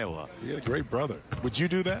Moines, Iowa. You got a great brother. Would you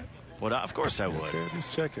do that? Well, of course I would. Okay,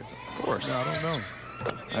 just check it. Of course. No, I don't know.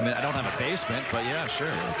 I mean, I don't have a basement, but yeah, sure.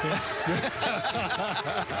 Okay.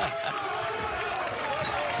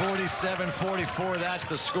 47-44, that's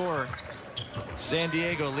the score. San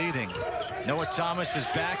Diego leading. Noah Thomas is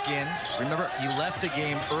back in. Remember, he left the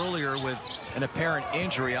game earlier with an apparent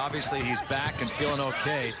injury. Obviously, he's back and feeling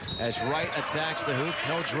okay. As Wright attacks the hoop,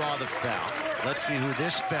 he'll draw the foul. Let's see who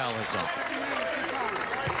this foul is on.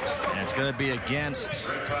 And it's going to be against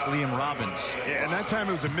Liam Robbins. Yeah, and that time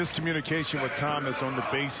it was a miscommunication with Thomas on the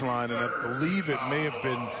baseline, and I believe it may have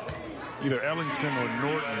been either Ellingson or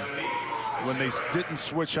Norton when they didn't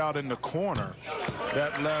switch out in the corner.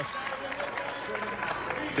 That left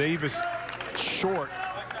Davis short,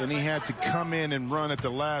 and he had to come in and run at the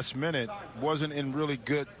last minute. Wasn't in really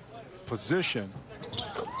good position.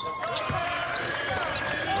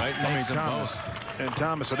 Right, Thomas. And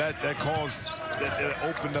Thomas, so that caused... It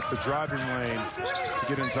opened up the driving lane to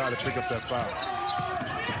get inside to pick up that foul.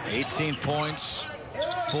 18 points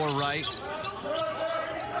for Wright.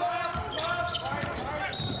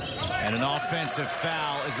 And an offensive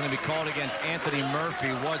foul is going to be called against Anthony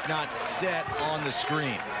Murphy. Was not set on the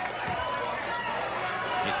screen.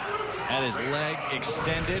 He had his leg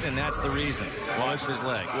extended, and that's the reason. Watch his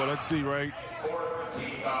leg. Well, let's see, right?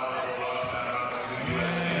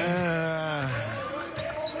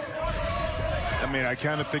 I mean, I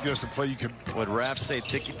kind of think that's a play you could... Would refs say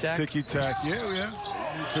ticky-tack? Ticky-tack, yeah.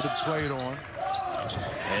 You could have played on.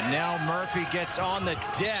 And now Murphy gets on the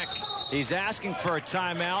deck. He's asking for a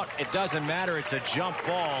timeout. It doesn't matter. It's a jump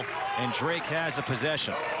ball, and Drake has a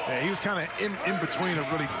possession. Yeah, he was kind of in between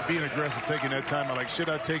of really being aggressive, taking that timeout. Like, should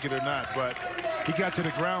I take it or not? But he got to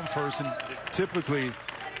the ground first, and typically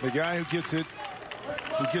the guy who gets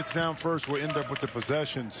down first will end up with the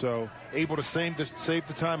possession. So able to save the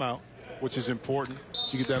timeout, which is important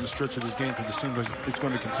to get down the stretch of this game because it seems like it's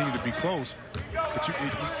going to continue to be close. But you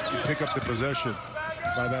pick up the possession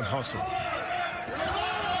by that hustle.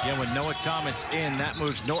 Again, with Noah Thomas in, that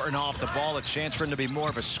moves Norton off the ball. A chance for him to be more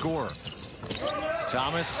of a scorer.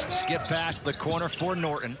 Thomas skip past the corner for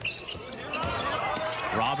Norton.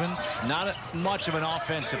 Robbins, not much of an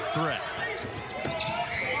offensive threat.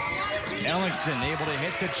 Ellingson able to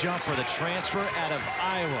hit the jumper, the transfer out of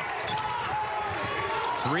Iowa.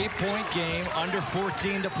 3-point game, under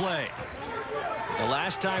 14 to play. The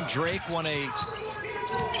last time Drake won a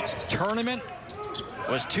tournament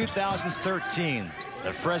was 2013,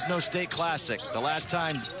 the Fresno State Classic. The last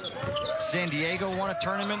time San Diego won a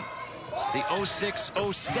tournament, the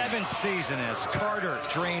 06-07 season, as Carter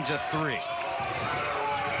drains a 3.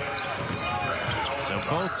 So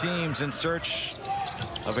both teams in search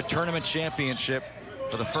of a tournament championship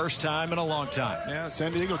for the first time in a long time. Yeah,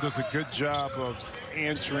 San Diego does a good job of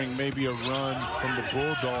answering maybe a run from the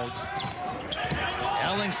Bulldogs.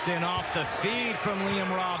 Ellingson off the feed from Liam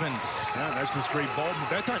Robbins. Yeah, that's just great ball.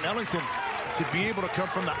 That time, Ellingson, to be able to come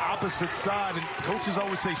from the opposite side, and coaches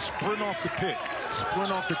always say sprint off the pick,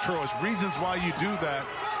 sprint off the trail. There's reasons why you do that.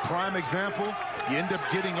 Prime example, you end up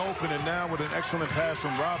getting open, and now with an excellent pass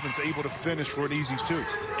from Robbins, able to finish for an easy 2.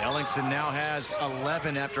 Ellingson now has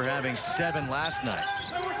 11 after having 7 last night.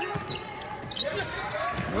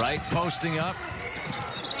 Wright posting up.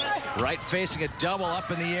 Wright facing a double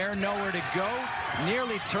up in the air, nowhere to go.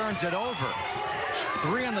 Nearly turns it over.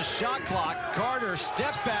 3 on the shot clock. Carter,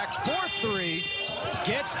 step back, 4-3.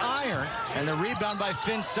 Gets iron, and the rebound by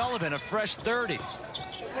Finn Sullivan, a fresh 30.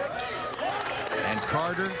 And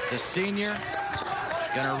Carter, the senior,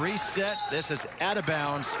 gonna reset. This is out of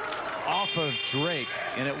bounds off of Drake,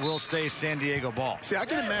 and it will stay San Diego ball. See, I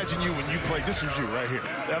can imagine you when you play. This was you right here.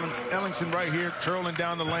 Ellingson right here, curling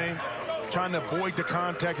down the lane, trying to avoid the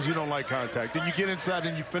contact because you don't like contact. Then you get inside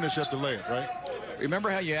and you finish at the layup, right?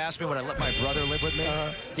 Remember how you asked me when I let my brother live with me?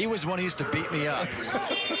 He was one who used to beat me up.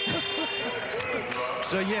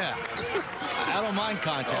 So, yeah, I don't mind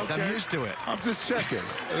contact. Okay. I'm used to it. I'm just checking.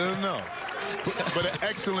 I don't know. But an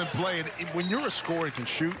excellent play. And when you're a scorer and can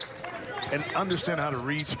shoot and understand how to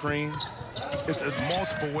read screens, it's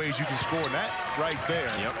multiple ways you can score. And that right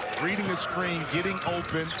there, reading a screen, getting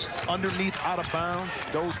open, underneath, out of bounds,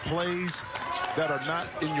 those plays that are not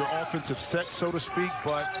in your offensive set, so to speak,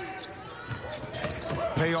 but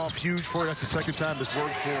pay off huge for you. That's the second time it's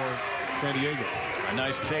worked for San Diego. A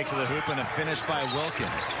nice take to the hoop and a finish by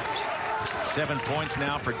Wilkins. 7 points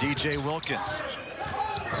now for DJ Wilkins.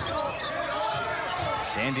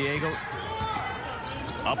 San Diego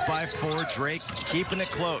up by 4. Drake keeping it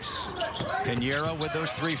close. Pinheiro with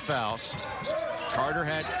those 3 fouls. Carter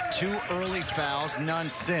had 2 early fouls, none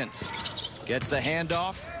since. Gets the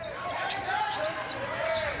handoff.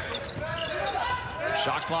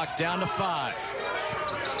 Shot clock down to 5.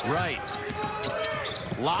 Right.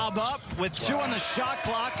 Lob up with 2 on the shot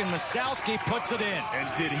clock, and Masowski puts it in.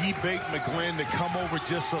 And did he bait McGlynn to come over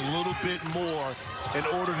just a little bit more in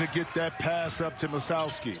order to get that pass up to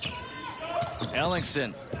Masowski?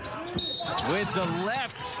 Ellingson with the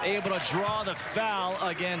left, able to draw the foul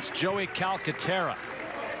against Joey Calcaterra.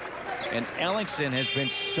 And Ellingson has been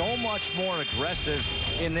so much more aggressive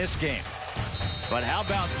in this game. But how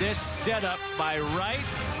about this setup by Wright?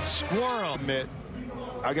 Squirrel.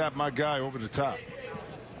 I got my guy over the top.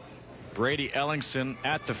 Brady Ellingson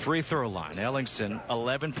at the free throw line. Ellingson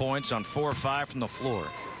 11 points on 4 of 5 from the floor.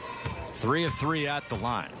 3 of 3 at the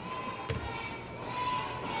line.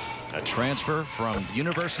 A transfer from the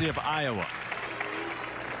University of Iowa.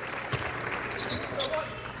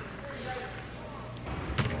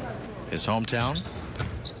 His hometown,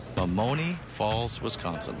 Mimoni Falls,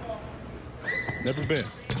 Wisconsin. Never been.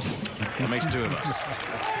 That makes 2 of us.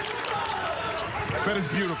 I bet it's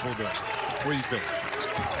beautiful, though. What do you think?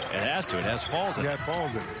 It has to. It has falls in it. It had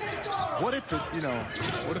falls in it. What if it,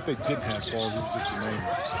 what if they didn't have falls? It was just a name.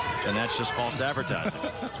 Then that's just false advertising.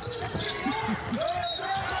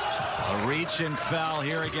 A reach and foul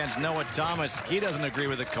here against Noah Thomas. He doesn't agree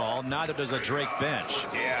with the call. Neither does the Drake bench.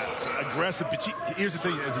 Yeah, aggressive. But here's the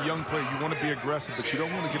thing. As a young player, you want to be aggressive, but you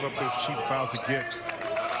don't want to give up those cheap fouls to get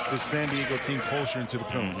the San Diego team closer into the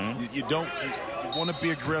penalty. You want to be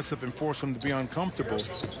aggressive and force them to be uncomfortable.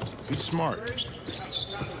 Be smart.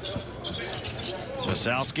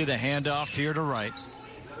 Masowski, the handoff here to Wright.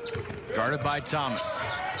 Guarded by Thomas.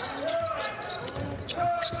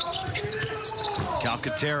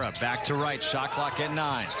 Calcaterra back to Wright. Shot clock at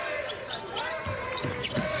 9.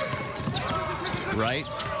 Wright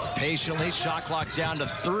patiently. Shot clock down to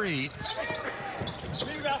 3.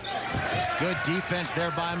 Good defense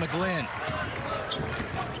there by McGlynn.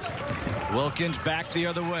 Wilkins back the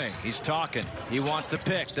other way. He's talking. He wants the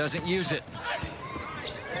pick. Doesn't use it.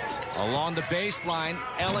 Along the baseline,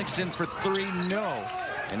 Ellingson for 3, no.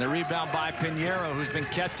 And the rebound by Pinheiro, who's been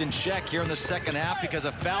kept in check here in the second half because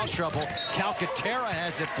of foul trouble. Calcaterra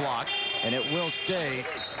has it blocked, and it will stay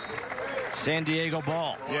San Diego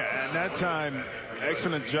ball. Yeah, and that time,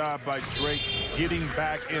 excellent job by Drake getting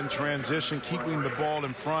back in transition, keeping the ball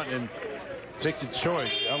in front, and take the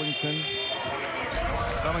choice. Ellingson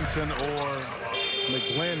or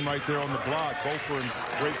McGlynn right there on the block. Both were in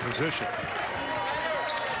great position.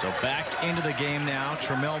 So back into the game now.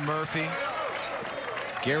 Tremel Murphy,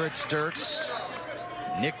 Garrett Sturtz,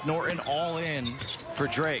 Nick Norton all in for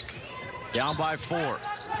Drake. Down by 4.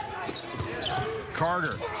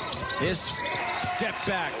 Carter, his step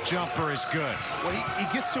back jumper is good. Well, he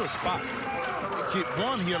gets to a spot.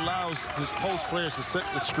 One, he allows his post players to set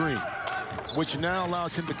the screen, which now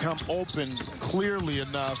allows him to come open clearly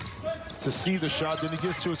enough to see the shot. Then he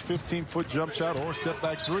gets to his 15-foot jump shot or step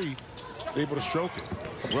back 3, able to stroke it.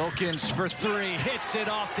 Wilkins for 3, hits it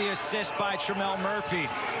off the assist by Tremel Murphy.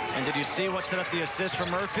 And did you see what set up the assist for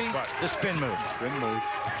Murphy? Right. The spin move. Spin move.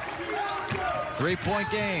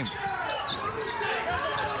 3-point game.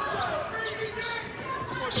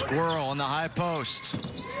 Squirrel on the high post.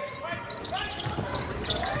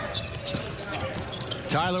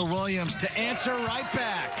 Tyler Williams to answer right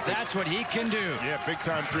back. That's what he can do. Yeah, big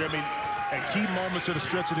time 3. I mean, at key moments of the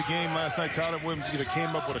stretch of the game last night, Tyler Williams either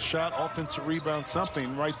came up with a shot, offensive rebound,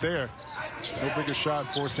 something right there No bigger shot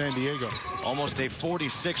for San Diego. Almost a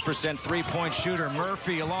 46% three-point shooter.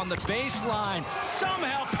 Murphy along the baseline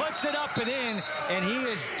somehow puts it up and in, and he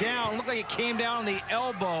is down. Looked like it came down on the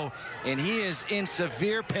elbow, and he is in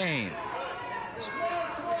severe pain.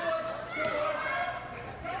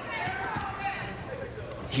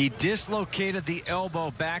 He dislocated the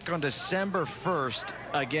elbow back on December 1st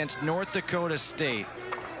against North Dakota State.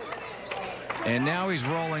 And now he's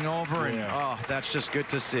rolling over, and oh, that's just good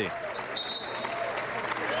to see.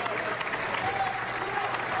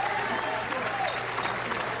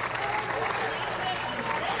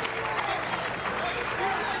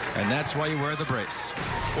 And that's why you wear the brace.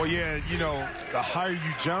 Well, yeah, you know, the higher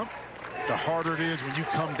you jump, the harder it is when you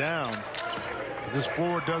come down. This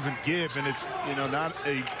floor doesn't give, and it's, you know, not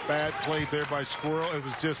a bad play there by Squirrel. It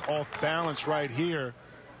was just off balance right here.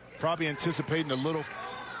 Probably anticipating a little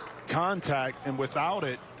contact, and without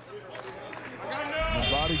it, the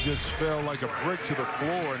body just fell like a brick to the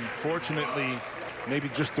floor, and fortunately, maybe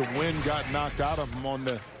just the wind got knocked out of him on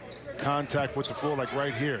the contact with the floor, like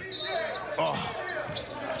right here. Oh.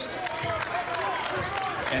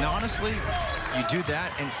 And honestly, you do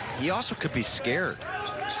that, and he also could be scared.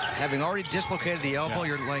 Having already dislocated the elbow,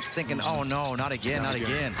 you're like thinking, oh no, not again, not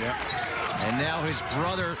again. Yeah. And now his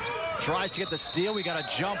brother tries to get the steal. We got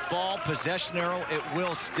a jump ball, possession arrow. It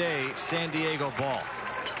will stay San Diego ball.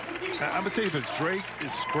 I'm going to tell you this, Drake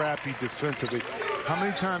is scrappy defensively. How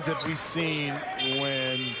many times have we seen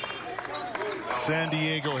when San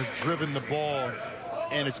Diego has driven the ball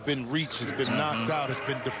and it's been reached, it's been knocked out, it's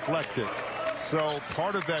been deflected? So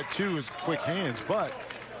part of that, too, is quick hands, but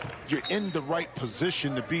you're in the right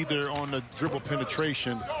position to be there on the dribble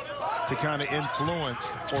penetration to kind of influence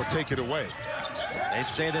or take it away. They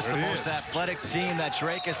say this is the most athletic team that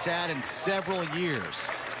Drake has had in several years.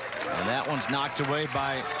 And that one's knocked away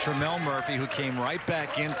by Tremel Murphy, who came right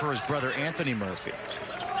back in for his brother Anthony Murphy.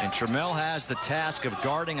 And Tremel has the task of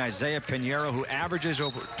guarding Isaiah Pinheiro, who averages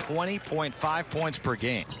over 20.5 points per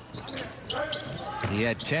game. He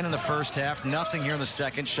had 10 in the first half, nothing here in the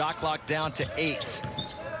second. Shot clock down to 8.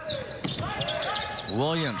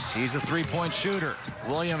 Williams, he's a three-point shooter.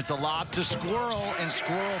 Williams, the lob to Squirrel, and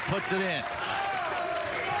Squirrel puts it in.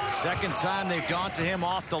 Second time they've gone to him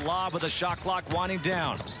off the lob with the shot clock winding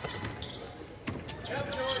down.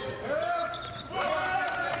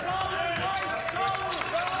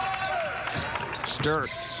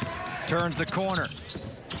 Sturtz turns the corner.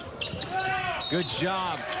 Good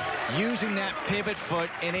job using that pivot foot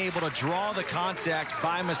and able to draw the contact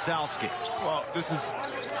by Massalski. Well, this is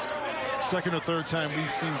second or third time we've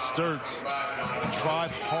seen Sturtz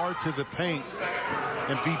drive hard to the paint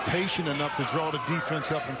and be patient enough to draw the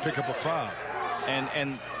defense up and pick up a foul.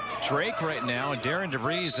 And Drake right now and Darren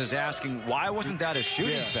DeVries is asking, why wasn't that a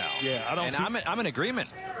shooting foul? Yeah, I don't. And I'm in agreement.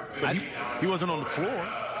 But he wasn't on the floor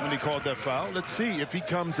when he called that foul. Let's see if he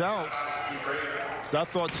comes out. Because I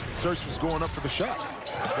thought Sturtz was going up for the shot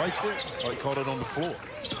right there. Oh, he called it on the floor.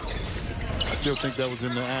 I still think that was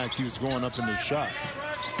in the act. He was going up in the shot.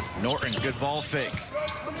 Norton, good ball fake.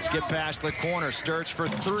 Skip past the corner. Sturtz for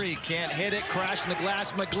three. Can't hit it. Crashing the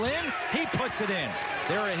glass. McGlynn, he puts it in.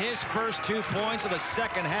 There are his first 2 points of the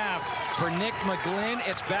second half for Nick McGlynn.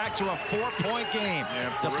 It's back to a 4-point game.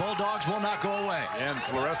 The Bulldogs will not go away. And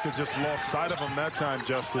Floresca just lost sight of him that time,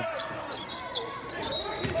 Justin.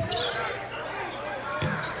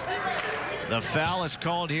 The foul is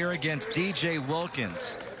called here against DJ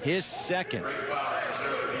Wilkins, his second.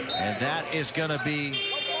 And that is going to be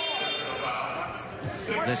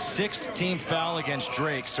the 6th team foul against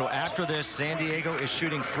Drake. So after this, San Diego is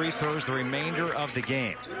shooting free throws the remainder of the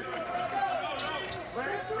game.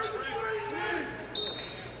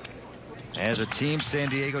 As a team, San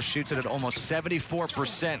Diego shoots it at almost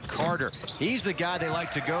 74%. Carter, he's the guy they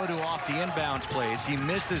like to go to off the inbounds plays. He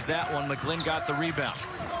misses that one. McGlynn got the rebound.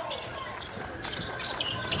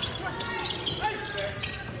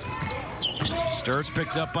 Sturtz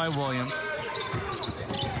picked up by Williams.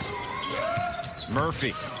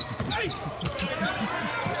 Murphy.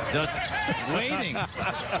 Waiting.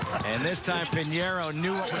 And this time Pinheiro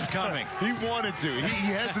knew what was coming. He wanted to.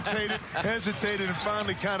 He hesitated, and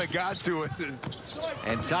finally kind of got to it.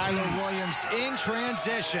 And Tyler Williams in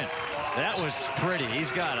transition. That was pretty.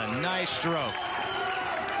 He's got a nice stroke.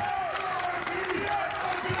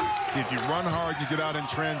 See, if you run hard, you get out in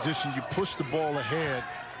transition, you push the ball ahead.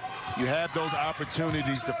 You have those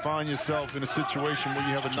opportunities to find yourself in a situation where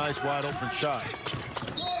you have a nice wide open shot.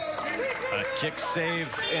 A kick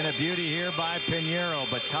save and a beauty here by Pinheiro,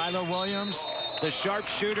 but Tyler Williams, the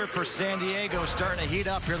sharpshooter for San Diego, starting to heat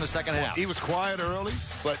up here in the second half. He was quiet early,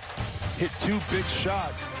 but hit 2 big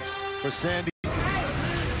shots for San Diego.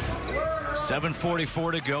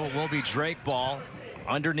 7:44 to go. It will be Drake ball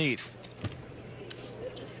underneath.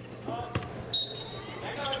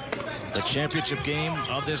 The championship game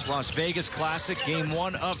of this Las Vegas Classic, game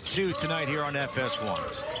 1 of 2 tonight here on FS1.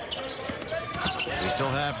 We still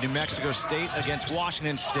have New Mexico State against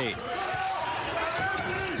Washington State.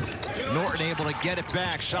 Norton able to get it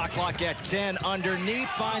back. Shot clock at 10. Underneath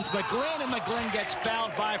finds McGlynn, and McGlynn gets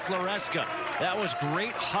fouled by Floresca. That was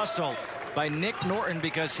great hustle by Nick Norton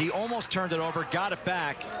because he almost turned it over, got it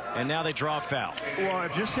back, and now they draw a foul. Well,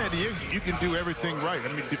 if you're San Diego, you can do everything right. I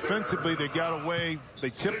mean, defensively, they got away. They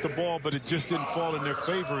tipped the ball, but it just didn't fall in their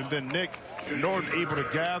favor. And then Nick Norton able to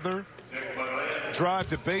gather, drive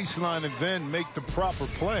the baseline, and then make the proper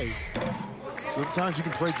play. Sometimes you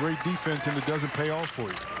can play great defense, and it doesn't pay off for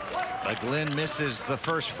you. McGlynn misses the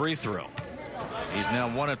first free throw. He's now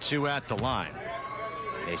 1 of 2 at the line.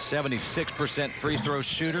 A 76% free throw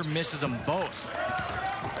shooter, misses them both.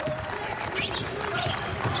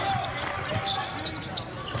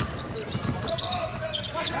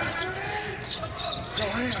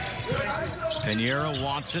 Pinheiro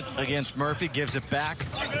wants it against Murphy, gives it back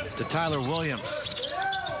to Tyler Williams.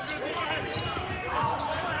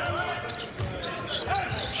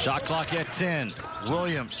 Shot clock at 10.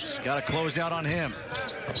 Williams got to close out on him.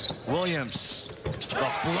 Williams, the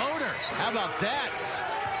floater. How about that?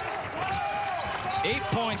 8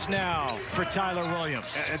 points now for Tyler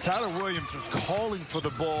Williams. And Tyler Williams was calling for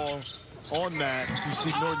the ball on that. You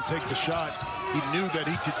see Norton take the shot. He knew that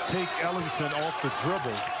he could take Ellingson off the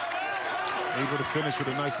dribble. Able to finish with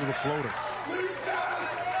a nice little floater.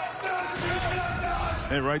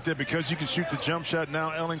 And right there, because you can shoot the jump shot,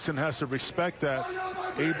 now Ellingson has to respect that.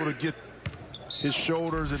 Able to get his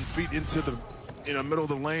shoulders and feet into the middle of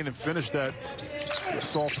the lane and finish that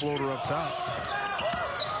soft floater up top.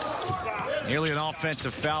 Nearly an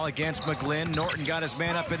offensive foul against McGlynn. Norton got his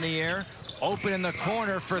man up in the air. Open in the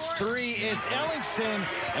corner for 3 is Ellingson,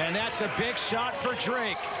 and that's a big shot for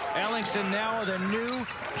Drake. Ellingson now with a new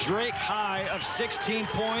Drake high of 16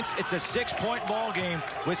 points. It's a 6-point ball game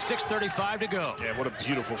with 6:35 to go. Yeah, what a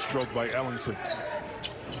beautiful stroke by Ellingson.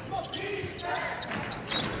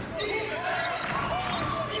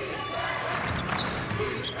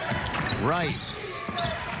 Right.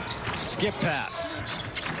 Skip pass.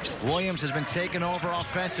 Williams has been taken over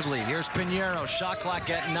offensively. Here's Pinheiro. Shot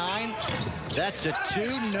clock at 9. That's a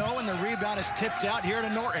 2. No, and the rebound is tipped out here to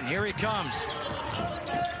Norton. Here he comes.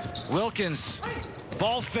 Wilkins.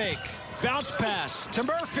 Ball fake. Bounce pass to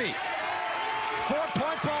Murphy.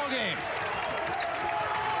 4-point ball game.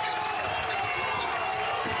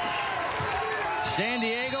 San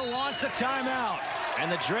Diego wants the timeout.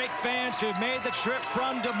 And the Drake fans who've made the trip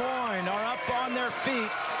from Des Moines are up on their feet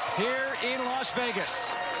here in Las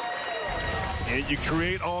Vegas. And you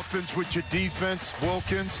create offense with your defense.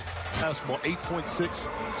 Wilkins, basketball, 8.6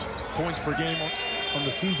 points per game on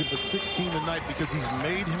the season, but 16 tonight because he's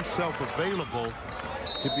made himself available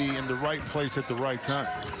to be in the right place at the right time.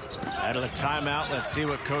 Out of the timeout, let's see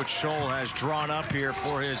what Coach Scholl has drawn up here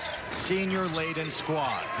for his senior-laden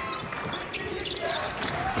squad.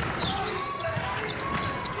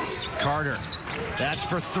 Carter, that's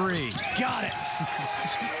for 3. Got it.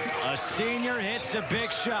 A senior hits a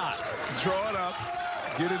big shot. Draw it up,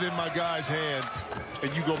 get it in my guy's hand,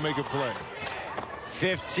 and you go make a play.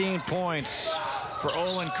 15 points for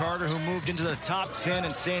Olin Carter, who moved into the top 10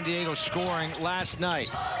 in San Diego scoring last night.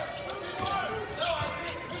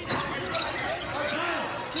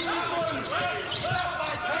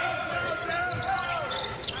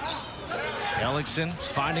 Ellingson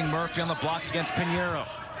finding Murphy on the block against Pinheiro.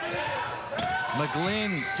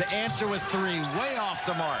 McGlynn to answer with 3, way off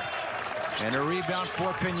the mark. And a rebound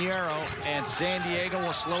for Pinheiro, and San Diego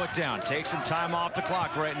will slow it down. Take some time off the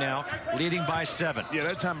clock right now, leading by 7. Yeah,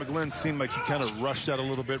 that time McGlynn seemed like he kind of rushed out a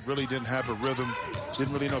little bit, really didn't have a rhythm,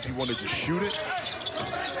 didn't really know if he wanted to shoot it.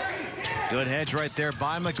 Good hedge right there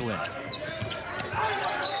by McGlynn.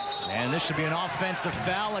 And this should be an offensive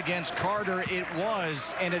foul against Carter. It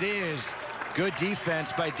was, and it is. Good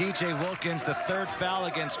defense by DJ Wilkins, the 3rd foul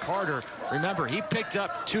against Carter. Remember, he picked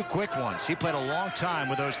up 2 quick ones. He played a long time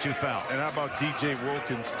with those 2 fouls. And how about DJ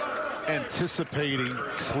Wilkins anticipating,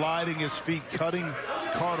 sliding his feet, cutting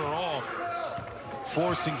Carter off,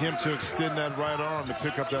 forcing him to extend that right arm to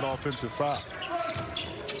pick up that offensive foul.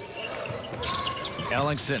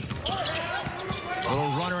 Ellingson.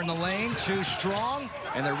 Little runner in the lane, too strong,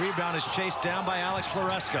 and the rebound is chased down by Alex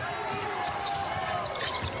Floresca.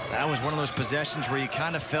 That was one of those possessions where you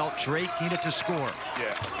kind of felt Drake needed to score.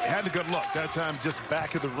 Yeah, had the good luck. That time just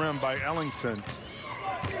back of the rim by Ellingson.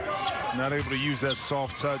 Not able to use that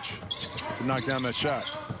soft touch to knock down that shot.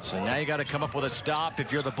 So now you got to come up with a stop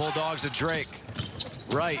if you're the Bulldogs of Drake.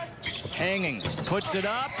 Wright hanging, puts it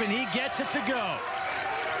up, and he gets it to go.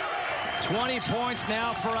 20 points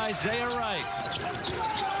now for Isaiah Wright.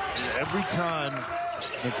 Every time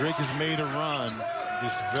that Drake has made a run,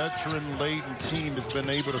 this veteran-laden team has been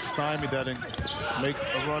able to stymie that and make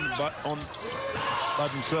a run by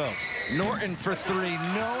themselves. Norton for three.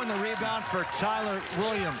 No, and the rebound for Tyler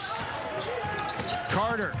Williams.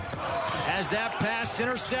 Carter has that pass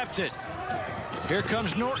intercepted. Here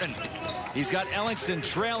comes Norton. He's got Ellingson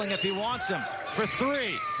trailing if he wants him for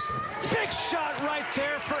three. Big shot right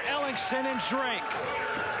there for Ellingson and Drake.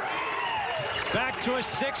 Back to a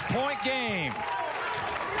 6-point game.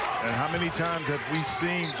 And how many times have we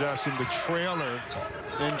seen, Justin, the trailer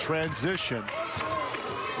in transition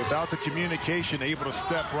without the communication able to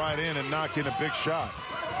step right in and knock in a big shot?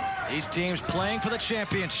 These teams playing for the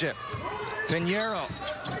championship. Pinheiro.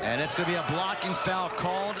 And it's going to be a blocking foul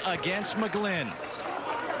called against McGlynn.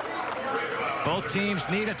 Both teams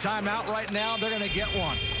need a timeout right now. They're going to get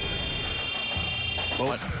one.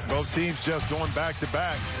 Both teams just going back to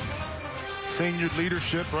back. Senior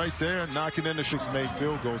leadership right there, knocking in the 6-made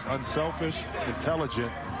field goals. Unselfish,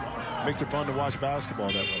 intelligent. Makes it fun to watch basketball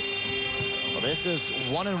that way. Well, this is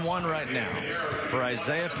 1-1 right now for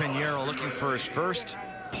Isaiah Pinheiro, looking for his first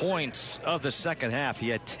points of the second half. He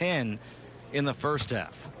had 10 in the first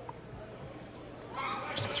half.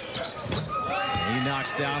 And he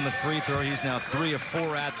knocks down the free throw. He's now 3 of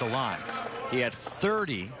 4 at the line. He had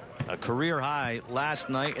 30, a career high, last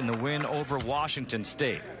night in the win over Washington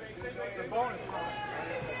State.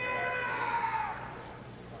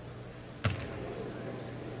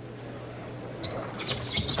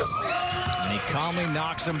 And he calmly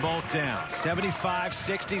knocks them both down.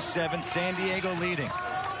 75-67, San Diego leading.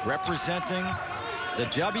 Representing the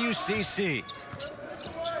WCC.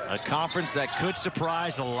 A conference that could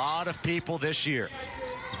surprise a lot of people this year.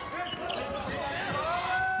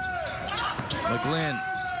 McGlynn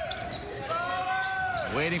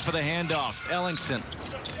waiting for the handoff. Ellingson.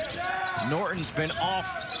 Norton's been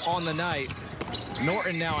off on the night.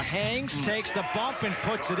 Norton now hangs, takes the bump, and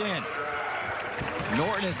puts it in.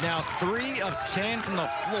 Norton is now 3 of 10 from the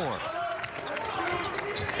floor.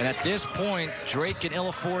 And at this point, Drake can ill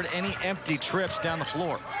afford any empty trips down the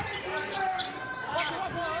floor.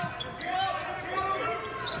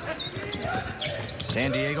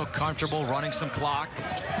 San Diego comfortable running some clock,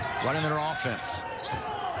 running their offense.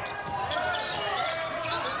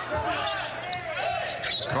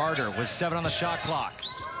 Carter with 7 on the shot clock.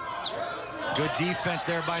 Good defense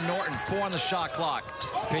there by Norton. 4 on the shot clock.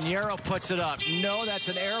 Pinheiro puts it up. No, that's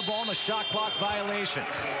an air ball and a shot clock violation.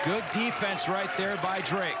 Good defense right there by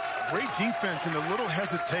Drake. Great defense and a little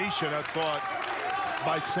hesitation, I thought,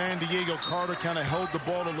 by San Diego. Carter kind of held the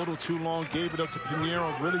ball a little too long, gave it up to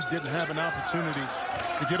Pinheiro. Really didn't have an opportunity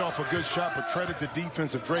to get off a good shot, but credit the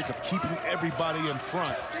defense of Drake of keeping everybody in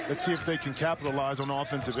front. Let's see if they can capitalize on the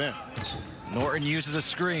offensive end. Norton uses a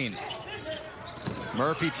screen.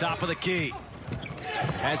 Murphy top of the key.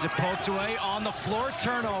 Has it poked away on the floor.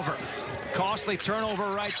 Turnover. Costly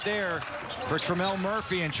turnover right there for Tremel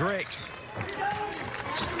Murphy and Drake.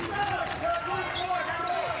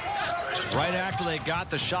 Right after they got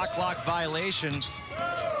the shot clock violation,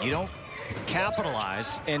 you don't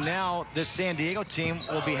capitalize. And now this San Diego team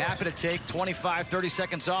will be happy to take 25, 30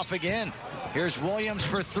 seconds off again. Here's Williams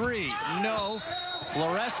for 3. No.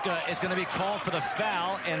 Floresca is going to be called for the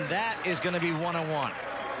foul, and that is going to be 1-on-1.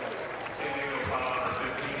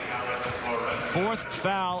 4th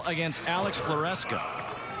foul against Alex Floresca.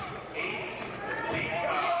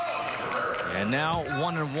 And now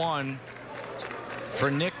 1-on-1 for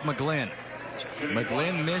Nick McGlynn.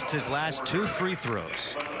 McGlynn missed his last 2 free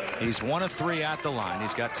throws. He's 1 of 3 at the line.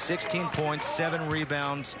 He's got 16 points, 7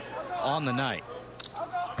 rebounds on the night.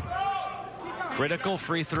 Critical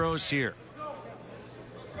free throws here.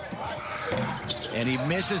 And he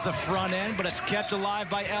misses the front end, but it's kept alive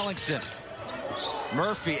by Ellingson.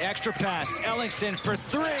 Murphy, extra pass. Ellingson for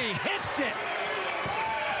 3. Hits it.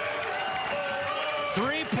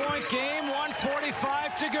 3-point game,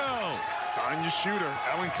 1:45 to go. Find your shooter.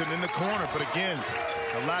 Ellingson in the corner, but again,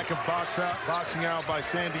 the lack of boxing out by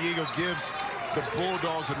San Diego gives the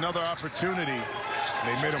Bulldogs another opportunity.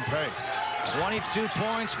 They made them pay. 22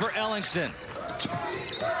 points for Ellingson.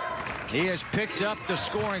 He has picked up the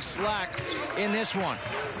scoring slack in this one.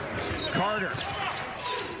 Carter.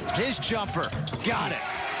 His jumper. Got it.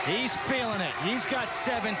 He's feeling it. He's got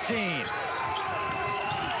 17.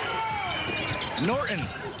 Norton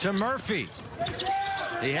to Murphy.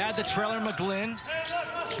 He had the trailer McGlynn.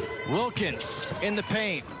 Wilkins in the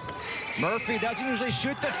paint. Murphy doesn't usually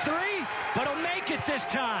shoot the 3. but he'll make it this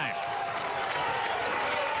time.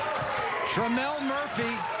 Tremel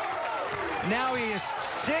Murphy, now he is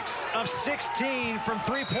 6 of 16 from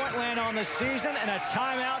three-point land on the season, and a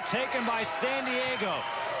timeout taken by San Diego.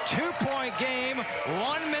 2-point game,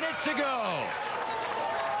 1 minute to go.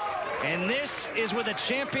 And this is with a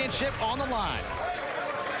championship on the line.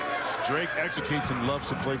 Drake executes and loves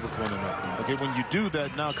to play with one another. Okay, when you do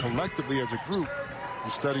that now collectively as a group, you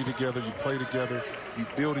study together, you play together, you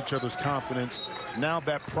build each other's confidence. Now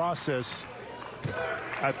that process,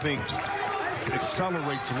 I think,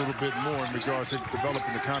 accelerates a little bit more in regards to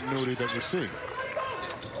developing the continuity that we're seeing.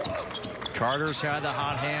 Carter's had the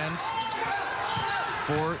hot hand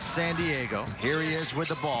for San Diego. Here he is with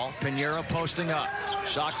the ball. Pinheiro posting up.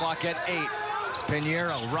 Shot clock at 8.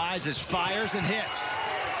 Pinheiro rises, fires, and hits.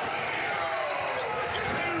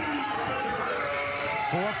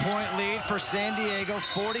 4-point lead for San Diego,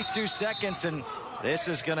 42 seconds, and this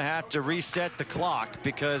is going to have to reset the clock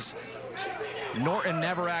because Norton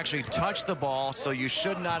never actually touched the ball, so you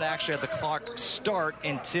should not actually have the clock start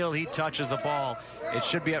until he touches the ball. It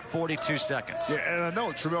should be at 42 seconds. Yeah, and I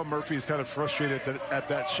know Tremel Murphy is kind of frustrated at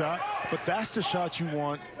that shot, but that's the shot you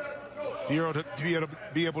want Pinheiro to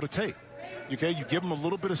be able to take. Okay, you give him a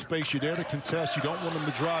little bit of space. You're there to contest. You don't want him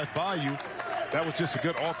to drive by you. That was just a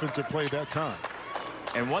good offensive play that time.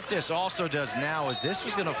 And what this also does now is this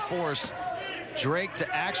was going to force Drake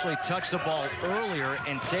to actually touch the ball earlier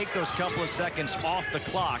and take those couple of seconds off the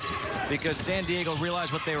clock because San Diego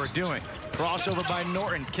realized what they were doing. Crossover by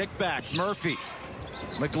Norton, kickback, Murphy.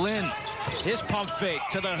 McGlynn, his pump fake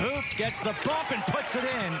to the hoop, gets the bump and puts it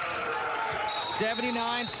in.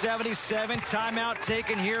 79-77, timeout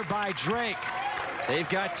taken here by Drake. They've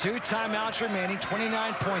got 2 timeouts remaining,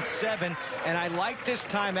 29.7, and I like this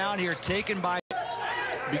timeout here taken by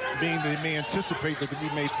being they may anticipate that we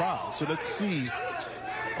may foul. So let's see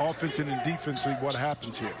offensively and defensively what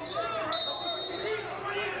happens here.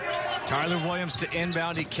 Tyler Williams to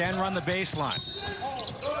inbound. He can run the baseline.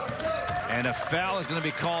 And a foul is going to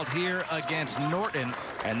be called here against Norton,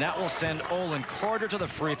 and that will send Olin Carter to the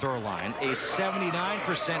free throw line, a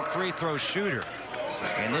 79% free throw shooter.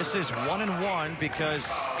 And this is 1-1 because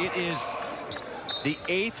it is the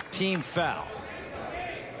 8th team foul.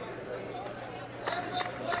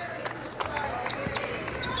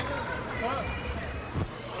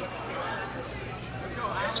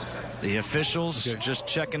 The officials just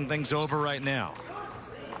checking things over right now.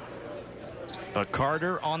 But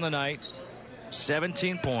Carter on the night,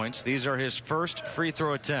 17 points. These are his first free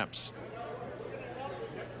throw attempts.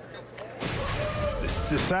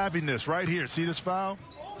 The savviness right here. See this foul?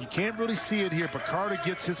 You can't really see it here, but Carter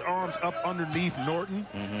gets his arms up underneath Norton,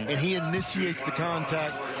 and he initiates the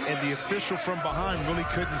contact, and the official from behind really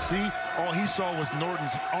couldn't see. All he saw was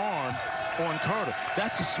Norton's arm on Carter.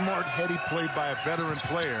 That's a smart, heady play by a veteran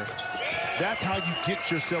player. That's how you get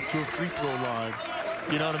yourself to a free throw line.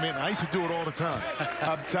 You know what I mean? I used to do it all the time.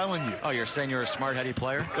 I'm telling you. Oh, you're saying you're a smart, heady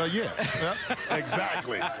player? Yeah,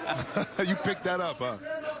 exactly. You picked that up, huh?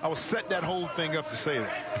 I was setting that whole thing up to say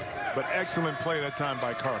that. But excellent play that time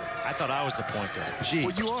by Carter. I thought I was the point guard. Jeez.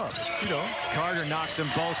 Well, you are. You know. Carter knocks them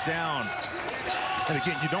both down. And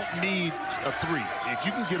again, you don't need a 3. If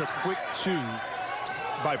you can get a quick 2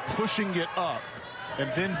 by pushing it up and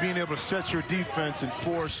then being able to set your defense and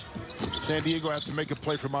force San Diego have to make a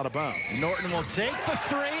play from out of bounds. Norton will take the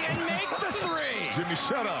 3 and make the 3. Jimmy,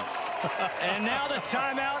 shut up. And now the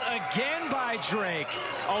timeout again by Drake.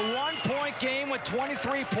 A 1-point game with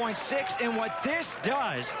 23.6. And what this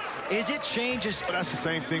does is it changes. Well, that's the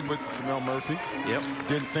same thing with Tremel Murphy. Yep.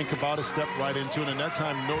 Didn't think about it, stepped right into it. And that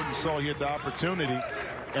time Norton saw he had the opportunity.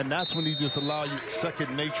 And that's when he just allowed you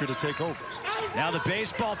second nature to take over. Now the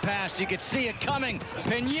baseball pass, you could see it coming.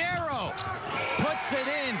 Pinheiro puts it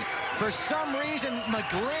in. For some reason,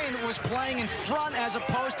 McGlynn was playing in front as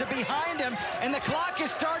opposed to behind him, and the clock is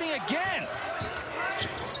starting again.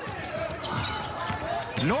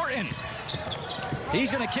 Norton. He's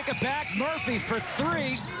going to kick it back. Murphy for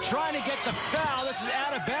 3, trying to get the foul. This is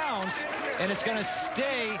out of bounds, and it's going to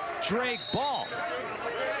stay Drake ball.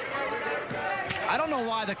 I don't know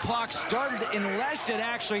why the clock started unless it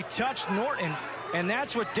actually touched Norton, and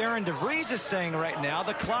that's what Darren DeVries is saying right now.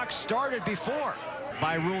 The clock started before.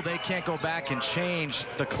 By rule, they can't go back and change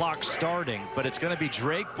the clock starting, but it's going to be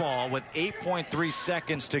Drake ball with 8.3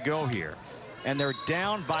 seconds to go here, and they're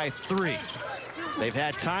down by 3. They've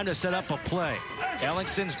had time to set up a play.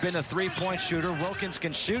 Ellingson's been a 3-point shooter. Wilkins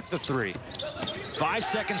can shoot the 3. 5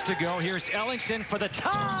 seconds to go. Here's Ellingson for the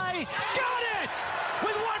tie. Got it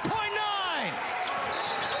with 1.9.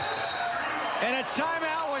 And a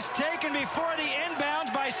timeout was taken before the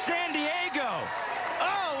inbound by San Diego.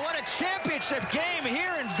 Oh! Oh, what a championship game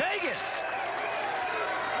here in Vegas.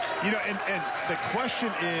 You know, and the question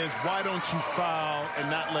is, why don't you foul and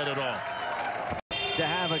not let it off? To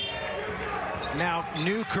have a now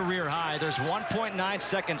new career high. There's 1.9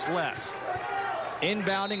 seconds left.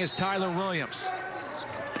 Inbounding is Tyler Williams.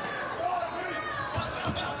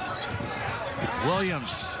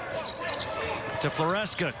 Williams to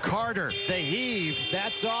Floresca. Carter, the heave.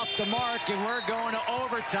 That's off the mark, and we're going to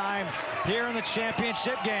overtime here in the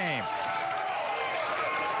championship game.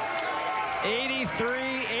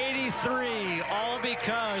 83-83, all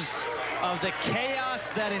because of the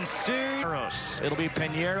chaos that ensued. It'll be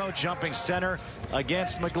Pinheiro jumping center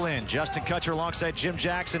against McGlynn. Justin Kutcher alongside Jim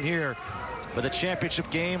Jackson here for the championship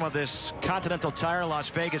game of this Continental Tire Las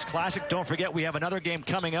Vegas Classic. Don't forget, we have another game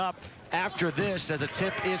coming up after this, as a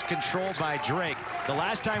tip is controlled by Drake. The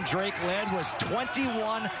last time Drake led was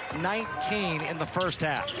 21-19 in the first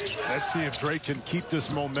half. Let's see if Drake can keep this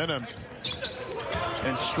momentum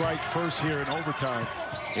and strike first here in overtime.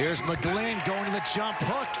 Here's McGlynn going to the jump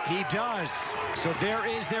hook. He does. So there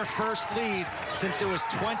is their first lead since it was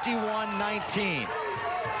 21-19.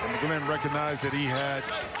 And McGlynn recognized that he had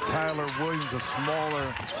Tyler Williams, a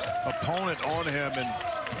smaller opponent, on him, and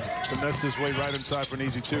finessed his way right inside for an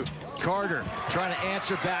easy two. Carter trying to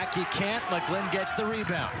answer back. He can't. McGlynn gets the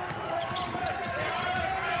rebound.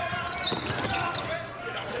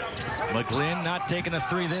 McGlynn not taking the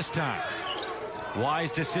three this time.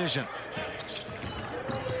 Wise decision.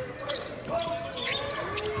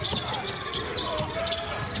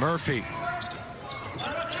 Murphy.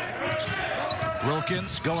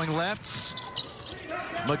 Wilkins going left.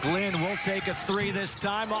 McGlynn will take a three this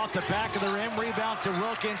time off the back of the rim. Rebound to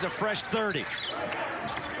Wilkins, a fresh 30.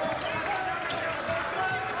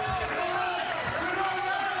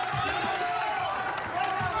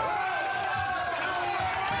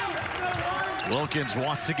 Wilkins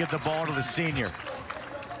wants to get the ball to the senior.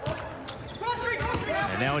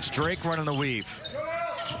 And now it's Drake running the weave.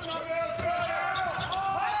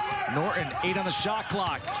 Norton, 8 on the shot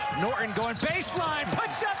clock. Norton going baseline,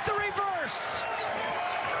 puts up the reverse.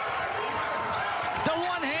 The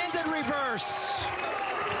one-handed reverse.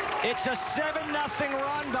 It's a 7-0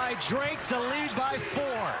 run by Drake to lead by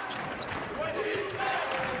 4.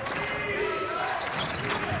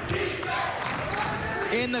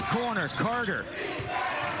 In the corner, Carter.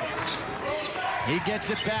 He gets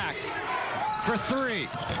it back for 3.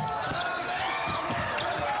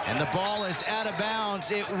 And the ball is out of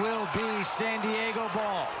bounds. It will be San Diego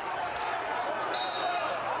ball.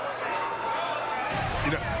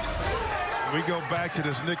 You know, we go back to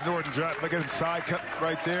this Nick Norton drop. Look at him side cut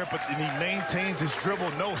right there, but then he maintains his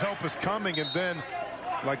dribble. No help is coming, and then,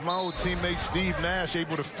 like my old teammate Steve Nash,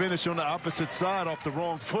 able to finish on the opposite side off the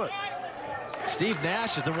wrong foot. Steve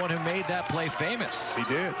Nash is the one who made that play famous. He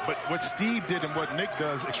did. But what Steve did and what Nick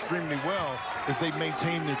does extremely well is they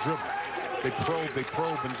maintain their dribble. They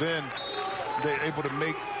probe, and then they're able to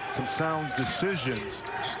make some sound decisions.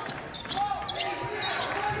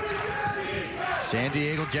 San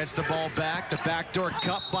Diego gets the ball back. The backdoor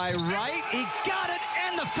cut by Wright. He got it,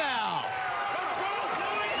 and the foul.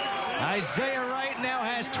 Isaiah Wright now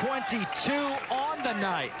has 22 on the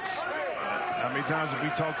night. How many times have we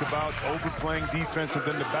talked about overplaying defense and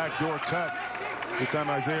then the backdoor cut? This time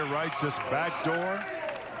Isaiah Wright just backdoor.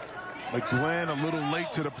 McGlynn a little late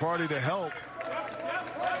to the party to help.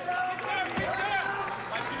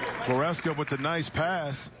 Floresca with the nice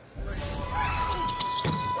pass.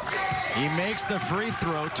 He makes the free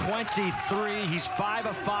throw, 23. He's 5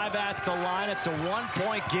 of 5 at the line. It's a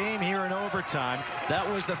 1-point game here in overtime. That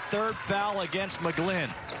was the 3rd foul against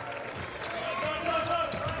McGlynn.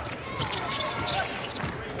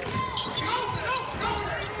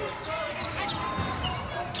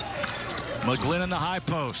 McGlynn in the high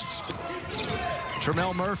post.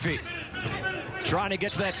 Tremel Murphy trying to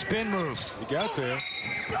get to that spin move. He got there.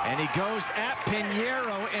 And he goes at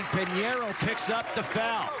Pinheiro, and Pinheiro picks up the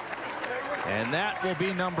foul. And that will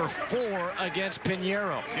be number 4 against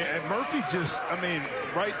Pinheiro. Yeah, and Murphy just, I mean,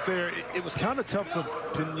 right there, it was kind of tough for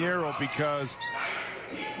Pinheiro because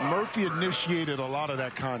Murphy initiated a lot of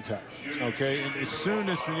that contact, okay? And as soon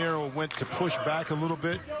as Pinheiro went to push back a little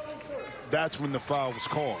bit, that's when the foul was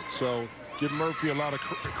called. So give Murphy a lot of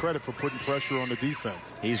credit for putting pressure on the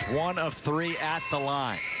defense. He's 1 of 3 at the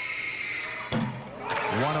line.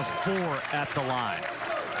 1 of 4 at the line.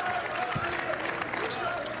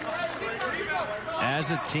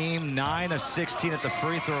 As a team, 9 of 16 at the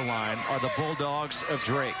free throw line are the Bulldogs of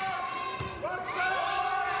Drake.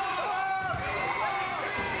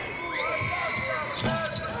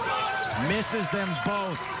 Misses them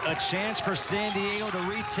both. A chance for San Diego to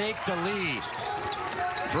retake the lead.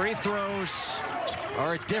 Free throws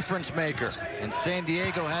are a difference maker, and San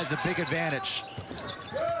Diego has a big advantage.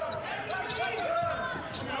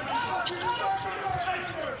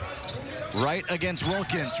 Wright against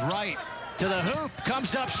Wilkins. Wright to the hoop.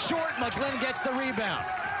 Comes up short. McGlynn gets the rebound.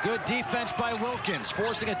 Good defense by Wilkins,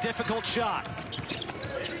 forcing a difficult shot.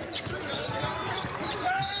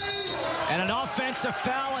 And an offensive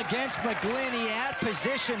foul against McGlynn. He had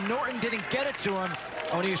position. Norton didn't get it to him.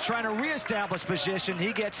 When he was trying to reestablish position,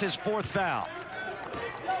 he gets his 4th foul.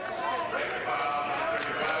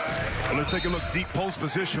 Well, let's take a look. Deep post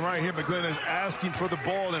position right here. McGlynn is asking for the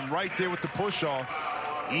ball, and right there with the push-off.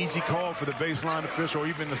 Easy call for the baseline official, or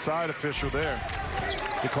even the side official there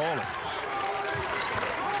to call it.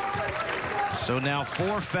 So now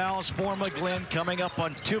 4 fouls for McGlynn, coming up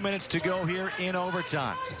on 2 minutes to go here in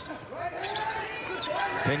overtime.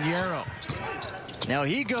 Pinheiro. Now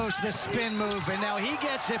he goes to the spin move, and now he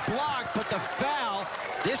gets it blocked, but the foul,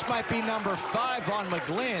 this might be number 5 on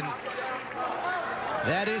McGlynn.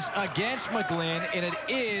 That is against McGlynn, and it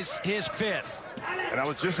is his 5th. And I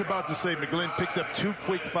was just about to say McGlynn picked up 2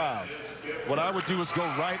 quick fouls. What I would do is go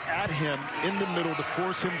right at him in the middle to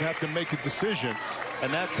force him to have to make a decision.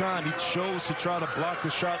 And that time he chose to try to block the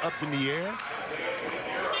shot up in the air.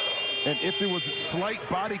 And if it was a slight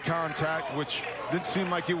body contact, which didn't seem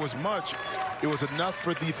like it was much, it was enough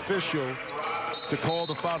for the official to call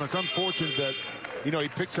the foul. And it's unfortunate that, he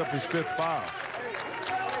picks up his 5th foul.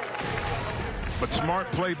 But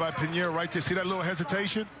smart play by Pinheiro right there. See that little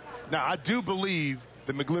hesitation? Now, I do believe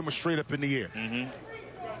that McGlynn was straight up in the air.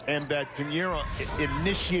 And that Pinheiro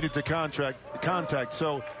initiated the contact.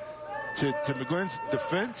 So, to McGlynn's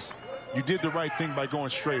defense, you did the right thing by going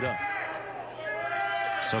straight up.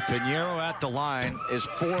 So Pinheiro at the line is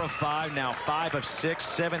 4 of 5, now 5 of 6,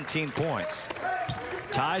 17 points.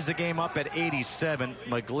 Ties the game up at 87.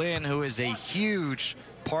 McGlynn, who is a huge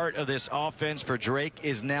part of this offense for Drake,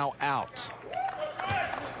 is now out.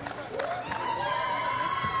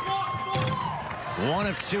 1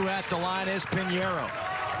 of 2 at the line is Pinheiro.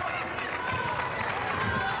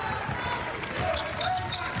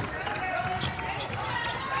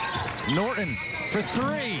 Norton for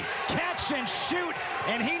 3. Catch and shoot,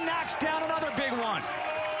 and he knocks down another big one.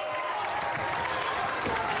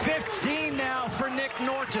 15 now for Nick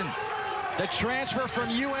Norton, the transfer from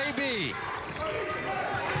UAB.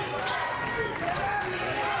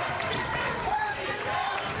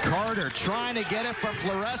 Carter trying to get it from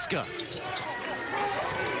Floresca.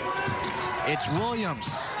 It's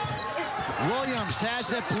Williams. Williams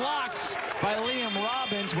has it blocked by Liam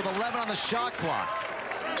Robbins with 11 on the shot clock.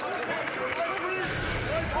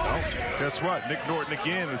 Well, guess what? Nick Norton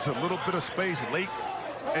again. It's a little bit of space late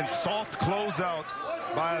and soft closeout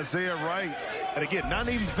by Isaiah Wright. And again, not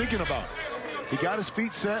even thinking about it. He got his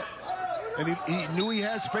feet set, and he knew he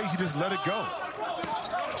had space. He just let it go.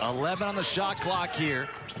 11 on the shot clock here.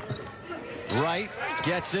 Wright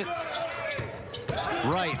gets it.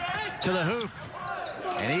 Wright to the hoop.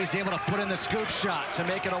 And he's able to put in the scoop shot to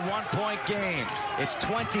make it a 1-point game. It's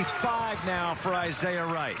 25 now for Isaiah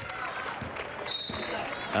Wright.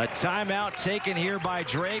 A timeout taken here by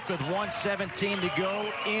Drake with 1:17 to go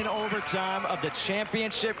in overtime of the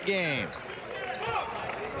championship game.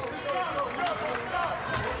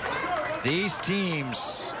 These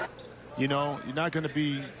teams, you're not going to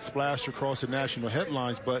be splashed across the national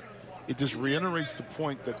headlines, but it just reiterates the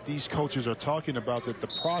point that these coaches are talking about, that the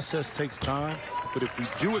process takes time, but if we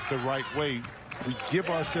do it the right way, we give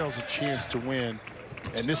ourselves a chance to win.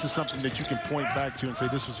 And this is something that you can point back to and say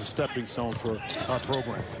this was a stepping stone for our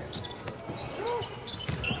program.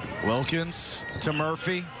 Wilkins to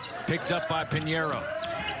Murphy, picked up by Pinheiro.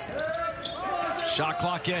 Shot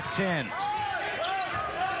clock at 10.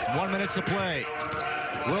 1 minute to play.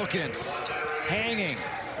 Wilkins hanging.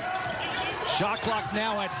 Shot clock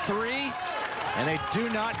now at 3, and they do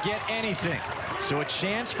not get anything. So a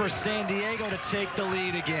chance for San Diego to take the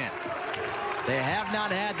lead again. They have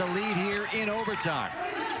not had the lead here in overtime.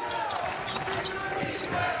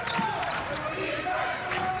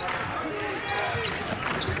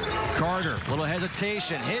 Carter, little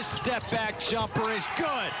hesitation. His step back jumper is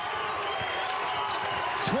good.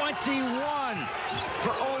 21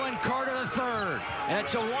 for Olin Carter III. And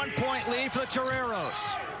it's a 1-point lead for the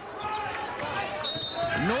Toreros.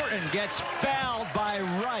 Norton gets fouled by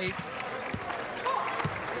Wright.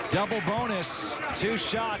 Double bonus. 2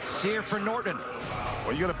 shots here for Norton.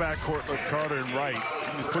 Well, you got to backcourt with Carter and Wright.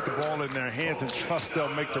 You just put the ball in their hands and trust they'll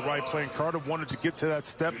make the right play. And Carter wanted to get to that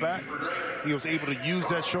step back. He was able to use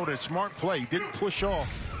that shoulder. Smart play. He didn't push off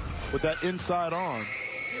with that inside arm.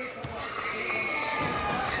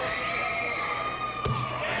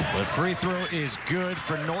 The free throw is good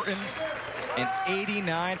for Norton, an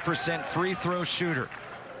 89% free throw shooter.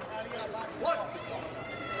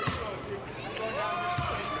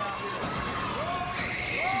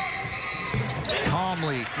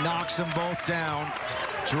 Calmly knocks them both down.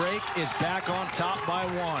 Drake is back on top by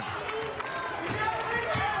 1.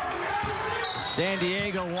 San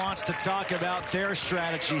Diego wants to talk about their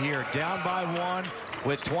strategy here. Down by 1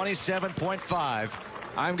 with 27.5.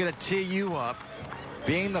 I'm going to tee you up.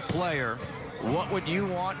 Being the player, what would you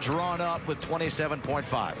want drawn up with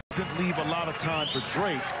 27.5? Doesn't leave a lot of time for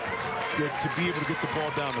Drake to be able to get the ball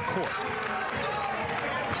down the court.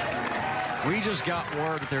 We just got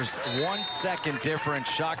word that there's 1 second difference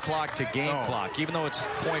shot clock to game clock. Even though it's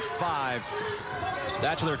 0.5,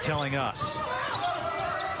 that's what they're telling us.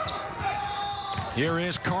 Here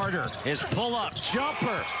is Carter, his pull-up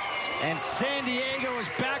jumper. And San Diego is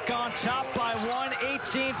back on top by 1,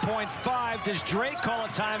 18.5. Does Drake call a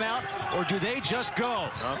timeout, or do they just go?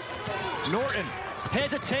 Norton,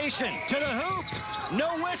 hesitation to the hoop.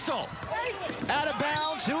 No whistle. Out of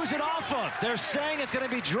bounds. Who's it off of? They're saying it's going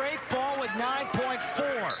to be Drake ball with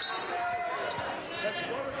 9.4.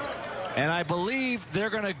 And I believe they're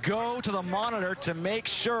going to go to the monitor to make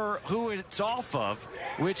sure who it's off of,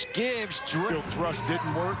 which gives Drake. Thrust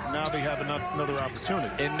didn't work. Now they have another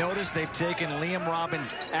opportunity. And notice they've taken Liam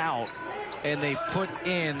Robbins out, and they put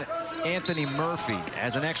in Anthony Murphy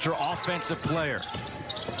as an extra offensive player.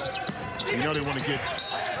 You know they want to get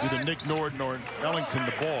either Nick Norton or Ellington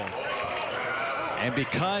the ball. And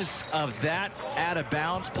because of that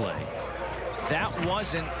out-of-bounds play, that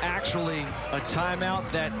wasn't actually a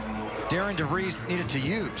timeout that Darren DeVries needed to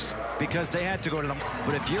use, because they had to go to them.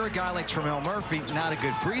 But if you're a guy like Tremel Murphy, not a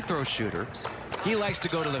good free throw shooter, he likes to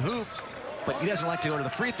go to the hoop, but he doesn't like to go to the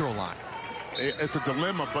free throw line. It's a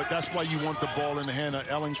dilemma, but that's why you want the ball in the hand of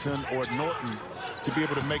Ellington or Norton to be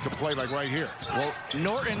able to make a play like right here. Well,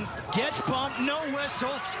 Norton gets bumped, no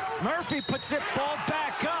whistle. Murphy puts it ball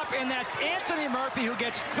back up, and that's Anthony Murphy who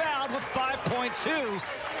gets fouled with 5.2.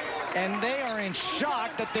 And they are in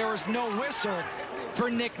shock that there was no whistle for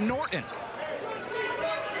Nick Norton.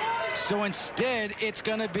 So instead, it's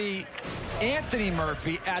going to be Anthony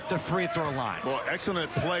Murphy at the free throw line. Well, excellent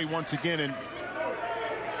play once again. And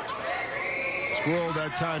Squirrel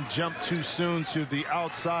that time jumped too soon to the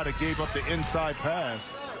outside and gave up the inside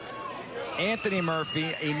pass. Anthony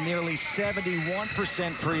Murphy, a nearly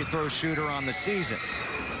 71% free throw shooter on the season.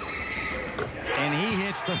 And he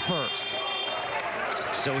hits the first.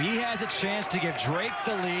 So he has a chance to give Drake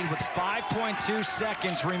the lead with 5.2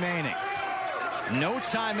 seconds remaining. No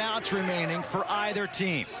timeouts remaining for either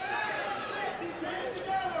team.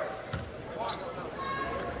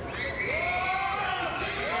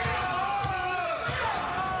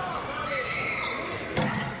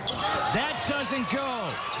 That doesn't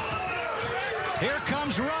go. Here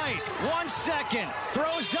comes Wright. 1 second.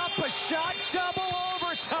 Throws up a shot. Double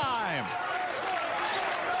overtime.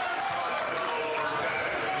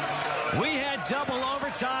 We had double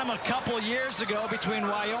overtime a couple years ago between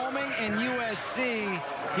Wyoming and USC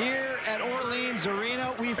here at Orleans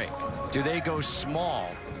Arena. Do they go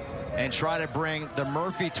small and try to bring the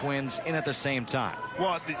Murphy twins in at the same time?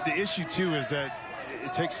 Well, the issue, too, is that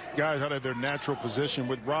it takes guys out of their natural position.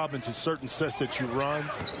 With Robbins, it's certain sets that you run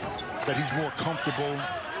that he's more comfortable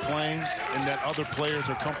playing, and that other players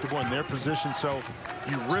are comfortable in their position. So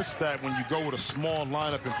you risk that when you go with a small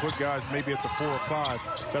lineup and put guys maybe at the 4 or 5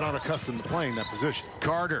 that aren't accustomed to playing that position.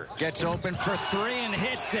 Carter gets open for 3 and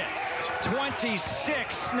hits it.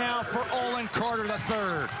 26 now for Olin Carter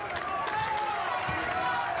III.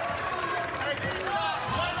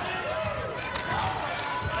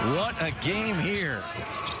 What a game here.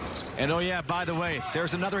 And oh yeah, by the way,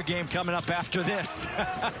 there's another game coming up after this.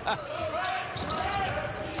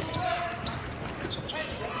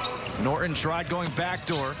 Norton tried going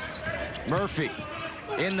backdoor. Murphy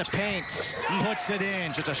in the paint, puts it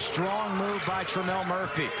in. Just a strong move by Tremel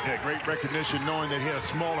Murphy. Yeah, great recognition, knowing that he had a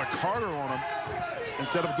smaller Carter on him.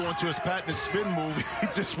 Instead of going to his patented spin move, he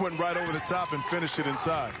just went right over the top and finished it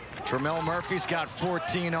inside. Tremel Murphy's got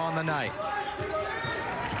 14 on the night.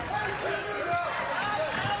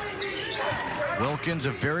 Wilkins,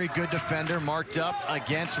 a very good defender, marked up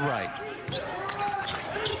against Wright.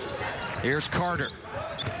 Here's Carter.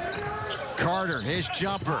 Carter, his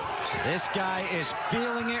jumper. This guy is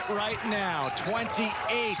feeling it right now.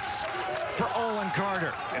 28 for Olin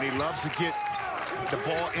Carter. And he loves to get the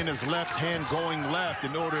ball in his left hand going left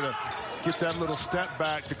in order to get that little step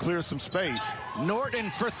back to clear some space. Norton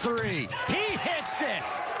for 3. He hits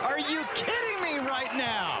it. Are you kidding me right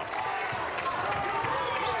now?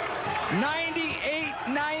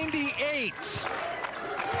 98-98.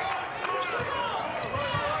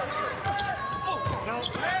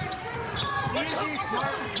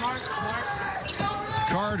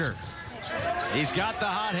 Carter. He's got the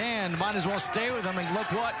hot hand. Might as well stay with him. And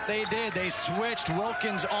look what they did. They switched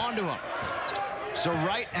Wilkins onto him. So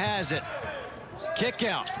Wright has it. Kick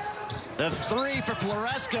out. The three for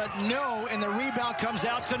Floresca. No. And the rebound comes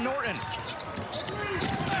out to Norton.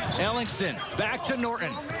 Ellingson back to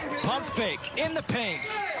Norton. Pump fake in the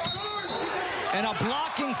paint. And a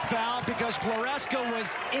blocking foul because Floresca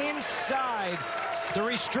was inside the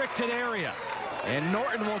restricted area. And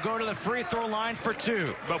Norton will go to the free throw line for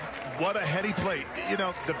two. But what a heady play. You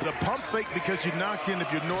know, the pump fake because you knocked in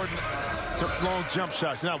if you're Norton some long jump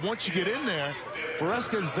shots. Now, once you get in there,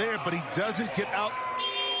 Floresca is there, but he doesn't get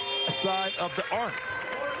outside of the arc.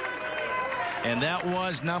 And that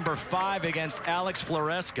was number 5 against Alex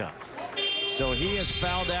Floresca. So he has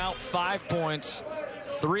fouled out 5 points,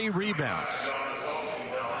 3 rebounds.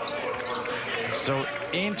 So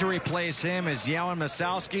in to replace him is Yowan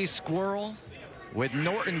Masowski, Squirrel, with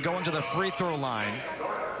Norton going to the free throw line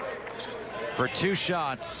for 2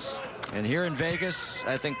 shots. And here in Vegas,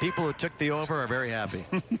 I think people who took the over are very happy.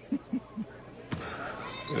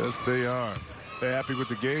 Yes, they are. They're happy with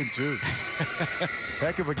the game, too.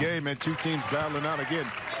 Heck of a game, and 2 teams battling out. Again,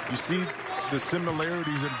 you see the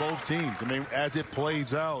similarities in both teams. I mean, as it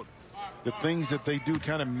plays out, the things that they do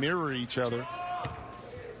kind of mirror each other.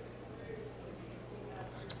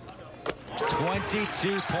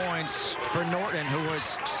 22 points for Norton, who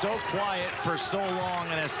was so quiet for so long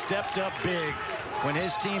and has stepped up big when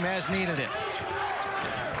his team has needed it.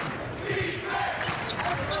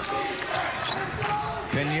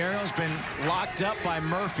 Piñeiro's been locked up by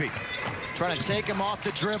Murphy, trying to take him off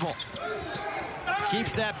the dribble.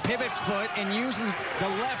 Keeps that pivot foot and uses the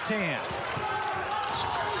left hand.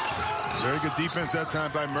 Very good defense that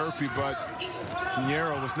time by Murphy, but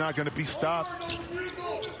Piñeiro was not going to be stopped.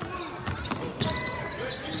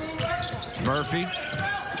 Murphy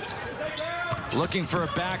looking for a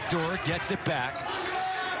backdoor, gets it back.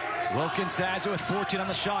 Wilkins has it with 14 on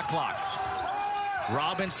the shot clock.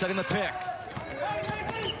 Robbins setting the pick.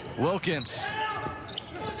 Wilkins,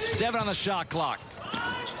 7 on the shot clock.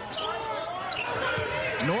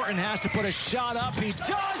 Norton has to put a shot up. He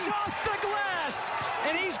does off the glass.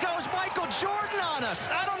 And he goes Michael Jordan on us.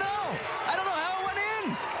 I don't know. I don't know how it went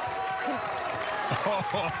in.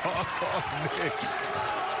 Oh, Nick.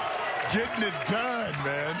 Getting it done,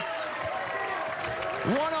 man.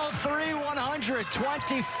 103-100,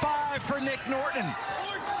 25 for Nick Norton.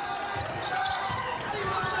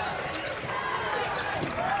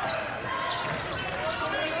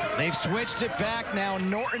 They've switched it back now.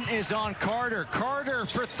 Norton is on Carter. Carter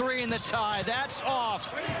for 3 in the tie. That's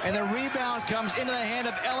off. And the rebound comes into the hand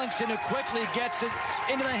of Ellingson, who quickly gets it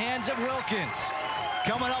into the hands of Wilkins.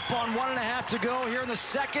 Coming up on 1.5 to go here in the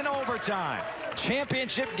second overtime.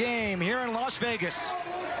 Championship game here in Las Vegas.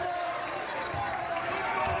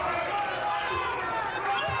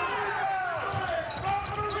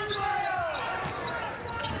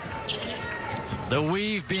 The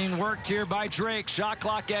weave being worked here by Drake. Shot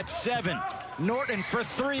clock at 7. Norton for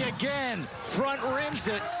 3 again. Front rims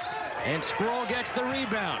it. And Squirrel gets the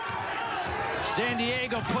rebound. San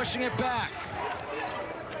Diego pushing it back.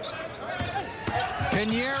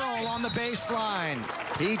 Piñeiro on the baseline.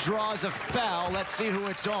 He draws a foul. Let's see who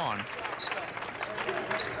it's on.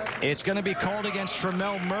 It's going to be called against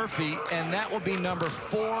Tremel Murphy, and that will be number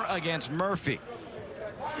 4 against Murphy.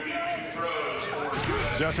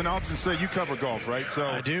 Justin, I often say you cover golf, right? So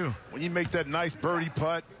I do. When you make that nice birdie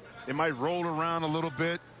putt, it might roll around a little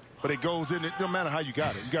bit, but it goes in. It don't matter how you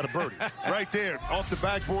got it. You got a birdie. Right there, off the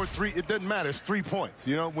backboard, 3. It doesn't matter. It's 3 points,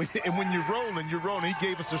 you know? And when you're rolling, you're rolling. He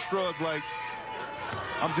gave us a shrug like,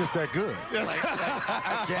 I'm just that good.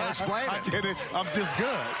 I can't explain it. I get it. I'm just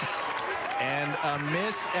good. And a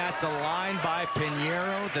miss at the line by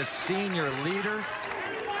Piñeiro, the senior leader,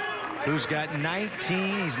 who's got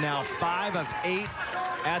 19. He's now 5 of 8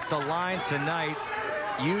 at the line tonight.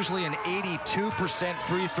 Usually an 82%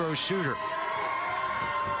 free throw shooter.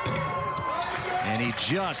 And he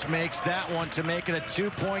just makes that one to make it a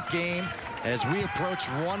 2-point game as we approach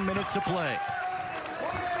 1 minute to play.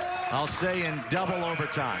 I'll say in double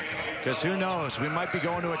overtime, because who knows, we might be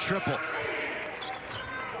going to a triple.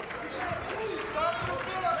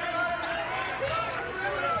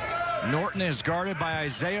 Norton is guarded by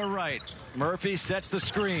Isaiah Wright. Murphy sets the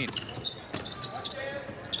screen.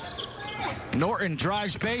 Norton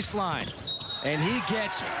drives baseline, and he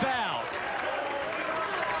gets fouled.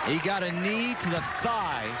 He got a knee to the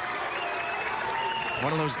thigh.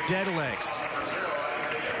 One of those dead legs.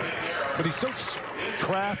 But he's so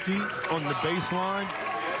crafty on the baseline.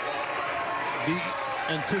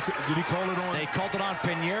 Did he call it on? They called it on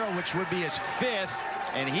Pinheiro, which would be his 5th,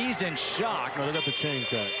 and he's in shock. No, they got to change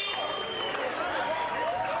that.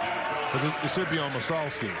 Because it should be on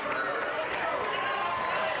Masalski.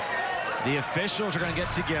 The officials are going to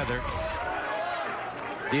get together.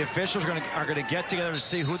 The officials are going to get together to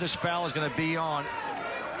see who this foul is going to be on.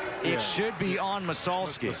 It should be on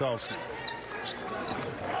Masalski. Masalski.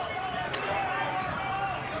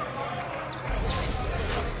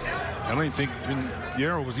 I don't even think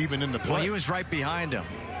Pinheiro was even in the play. Well, he was right behind him.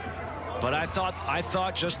 But I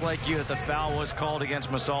thought just like you that the foul was called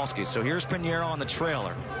against Masalski. So here's Pinheiro on the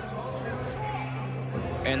trailer.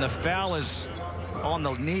 And the foul is on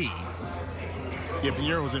the knee. Yeah,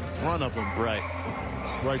 Pinheiro was in front of him. Right.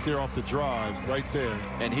 Right there off the drive, right there.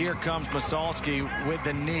 And here comes Masalski with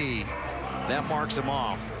the knee. That marks him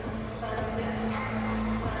off.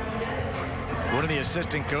 One of the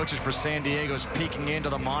assistant coaches for San Diego is peeking into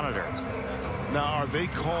the monitor. Now, are they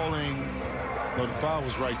calling? No, the foul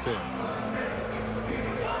was right there.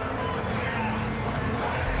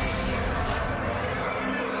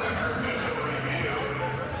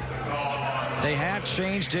 They have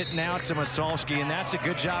changed it now to Masalski, and that's a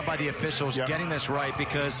good job by the officials getting this right,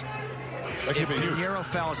 because if Pinheiro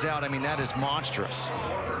fouls out, I mean, that is monstrous.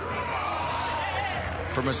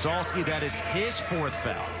 For Masalski, that is his 4th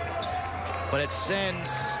foul. But it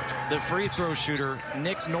sends the free throw shooter,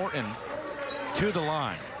 Nick Norton, to the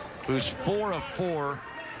line, who's 4 of 4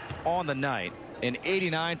 on the night, an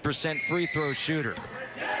 89% free throw shooter.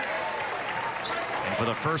 And for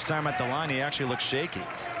the first time at the line, he actually looks shaky.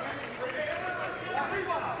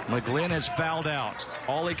 McGlynn has fouled out.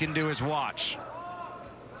 All he can do is watch.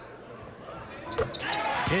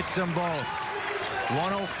 Hits them both.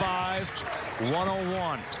 105,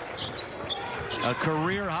 101. A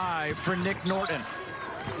career high for Nick Norton.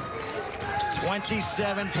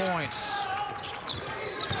 27 points.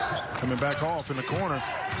 Coming back off in the corner.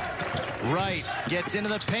 Right. Gets into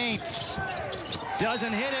the paint.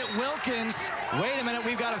 Doesn't hit it. Wilkins. Wait a minute.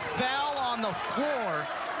 We've got a foul on the floor.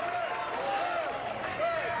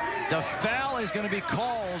 The foul is going to be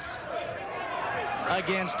called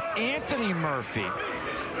against Anthony Murphy.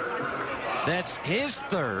 That's his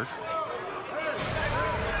 3rd.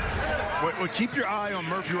 Well, keep your eye on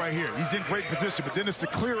Murphy right here. He's in great position, but then it's the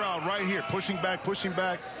clear out right here. Pushing back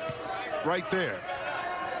right there.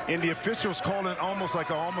 And the officials calling almost like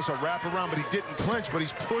almost a wraparound, but he didn't clinch, but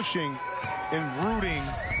he's pushing and rooting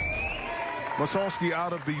Masalski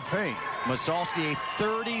out of the paint. Masalski, a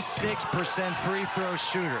 36% free throw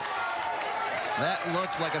shooter. That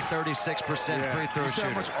looked like a 36% free throw shooter.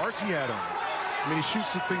 How much arc he had on him. I mean, he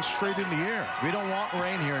shoots the thing straight in the air. We don't want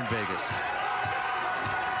rain here in Vegas.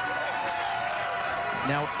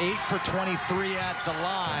 Now 8 for 23 at the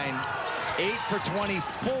line. 8 for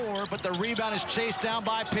 24, but the rebound is chased down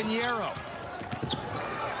by Pinheiro.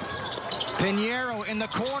 Pinheiro in the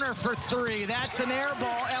corner for 3. That's an air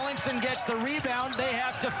ball. Ellingson gets the rebound. They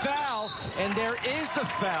have to foul, and there is the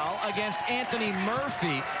foul against Anthony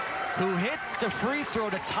Murphy, who hit the free throw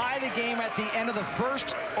to tie the game at the end of the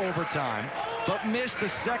first overtime, but missed the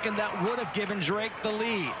second that would have given Drake the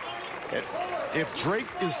lead. If Drake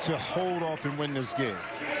is to hold off and win this game,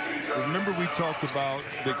 remember we talked about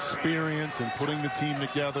the experience and putting the team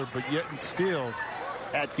together, but yet and still,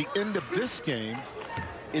 at the end of this game,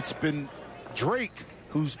 it's been Drake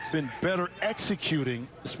who's been better executing,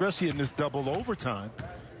 especially in this double overtime,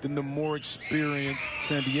 than the more experienced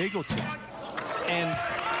San Diego team. And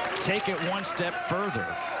take it one step further.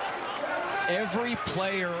 Every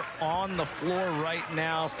player on the floor right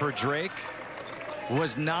now for Drake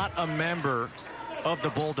was not a member of the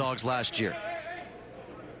Bulldogs last year.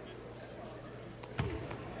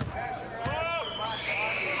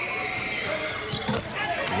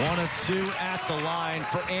 One of 2 at the line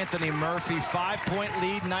for Anthony Murphy. 5-point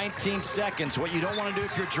lead, 19 seconds. What you don't want to do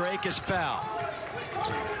if you're Drake is foul.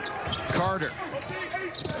 Carter.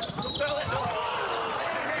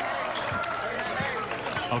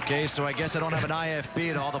 Okay, so I guess I don't have an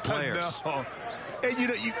IFB at all the players. No.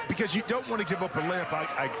 And because you don't want to give up a layup,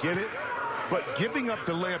 I get it. But giving up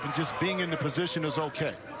the layup and just being in the position is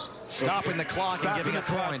okay. Stopping the clock and giving up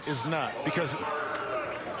points is not, because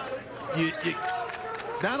you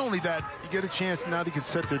not only that, you get a chance now they can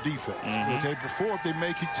set their defense. Okay, before if they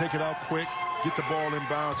make it, take it out quick, get the ball in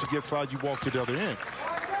bounds, or get fouled, you walk to the other end.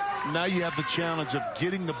 Now you have the challenge of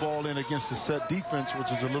getting the ball in against the set defense,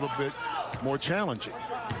 which is a little bit more challenging.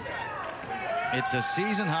 It's a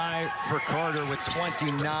season high for Carter with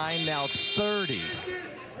 29, now 30.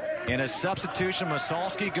 In a substitution,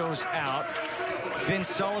 Masalski goes out. Finn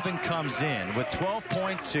Sullivan comes in with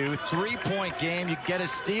 12.2, 3-point game. You get a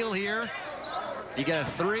steal here. You get a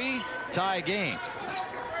 3, tie game.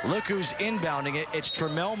 Look who's inbounding it. It's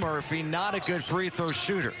Tremel Murphy, not a good free throw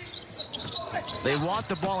shooter. They want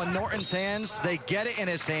the ball in Norton's hands. They get it in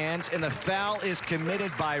his hands, and the foul is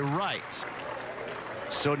committed by Wright.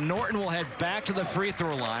 So Norton will head back to the free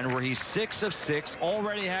throw line where he's 6 of 6,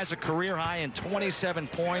 already has a career high in 27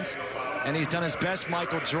 points, and he's done his best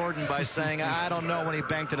Michael Jordan by saying, I don't know when he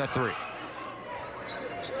banked in a 3.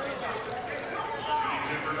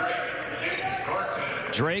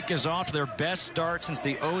 Drake is off to their best start since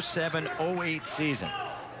the 07-08 season.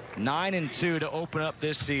 9-2 to open up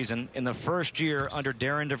this season in the first year under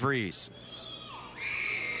Darren DeVries.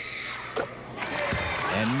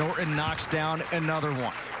 And Norton knocks down another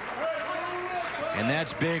one. And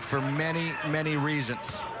that's big for many, many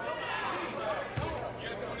reasons.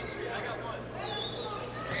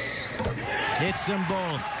 Hits them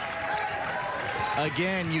both.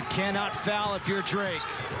 Again, you cannot foul if you're Drake.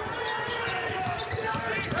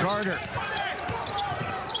 Carter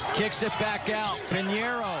kicks it back out.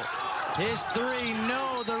 Pinheiro, his 3,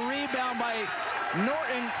 no. The rebound by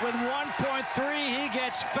Norton with 1.3. He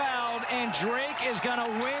gets fouled, and Drake is going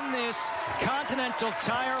to win this Continental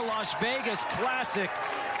Tire Las Vegas Classic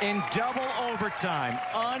in double overtime.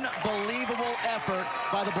 Unbelievable effort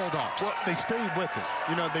by the Bulldogs. Well, they stayed with it.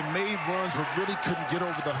 You know, they made runs but really couldn't get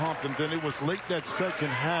over the hump, and then it was late that second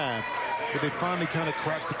half but they finally kind of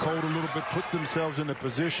cracked the code a little bit, put themselves in a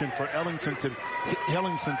position for Ellington to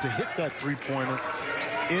hit that three-pointer.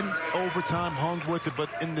 In overtime, hung with it, but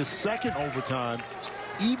in the second overtime,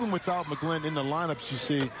 even without McGlynn in the lineups, you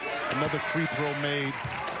see another free throw made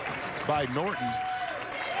by Norton.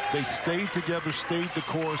 They stayed together, stayed the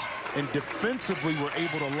course, and defensively were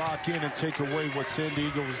able to lock in and take away what San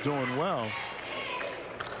Diego was doing well.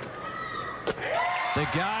 The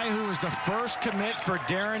guy who was the first commit for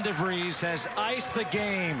Darren DeVries has iced the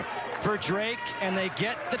game for Drake, and they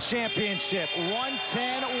get the championship.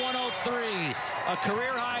 110-103. A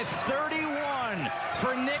career-high 31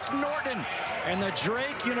 for Nick Norton. And the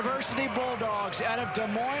Drake University Bulldogs out of Des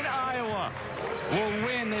Moines, Iowa will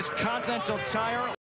win this Continental Tire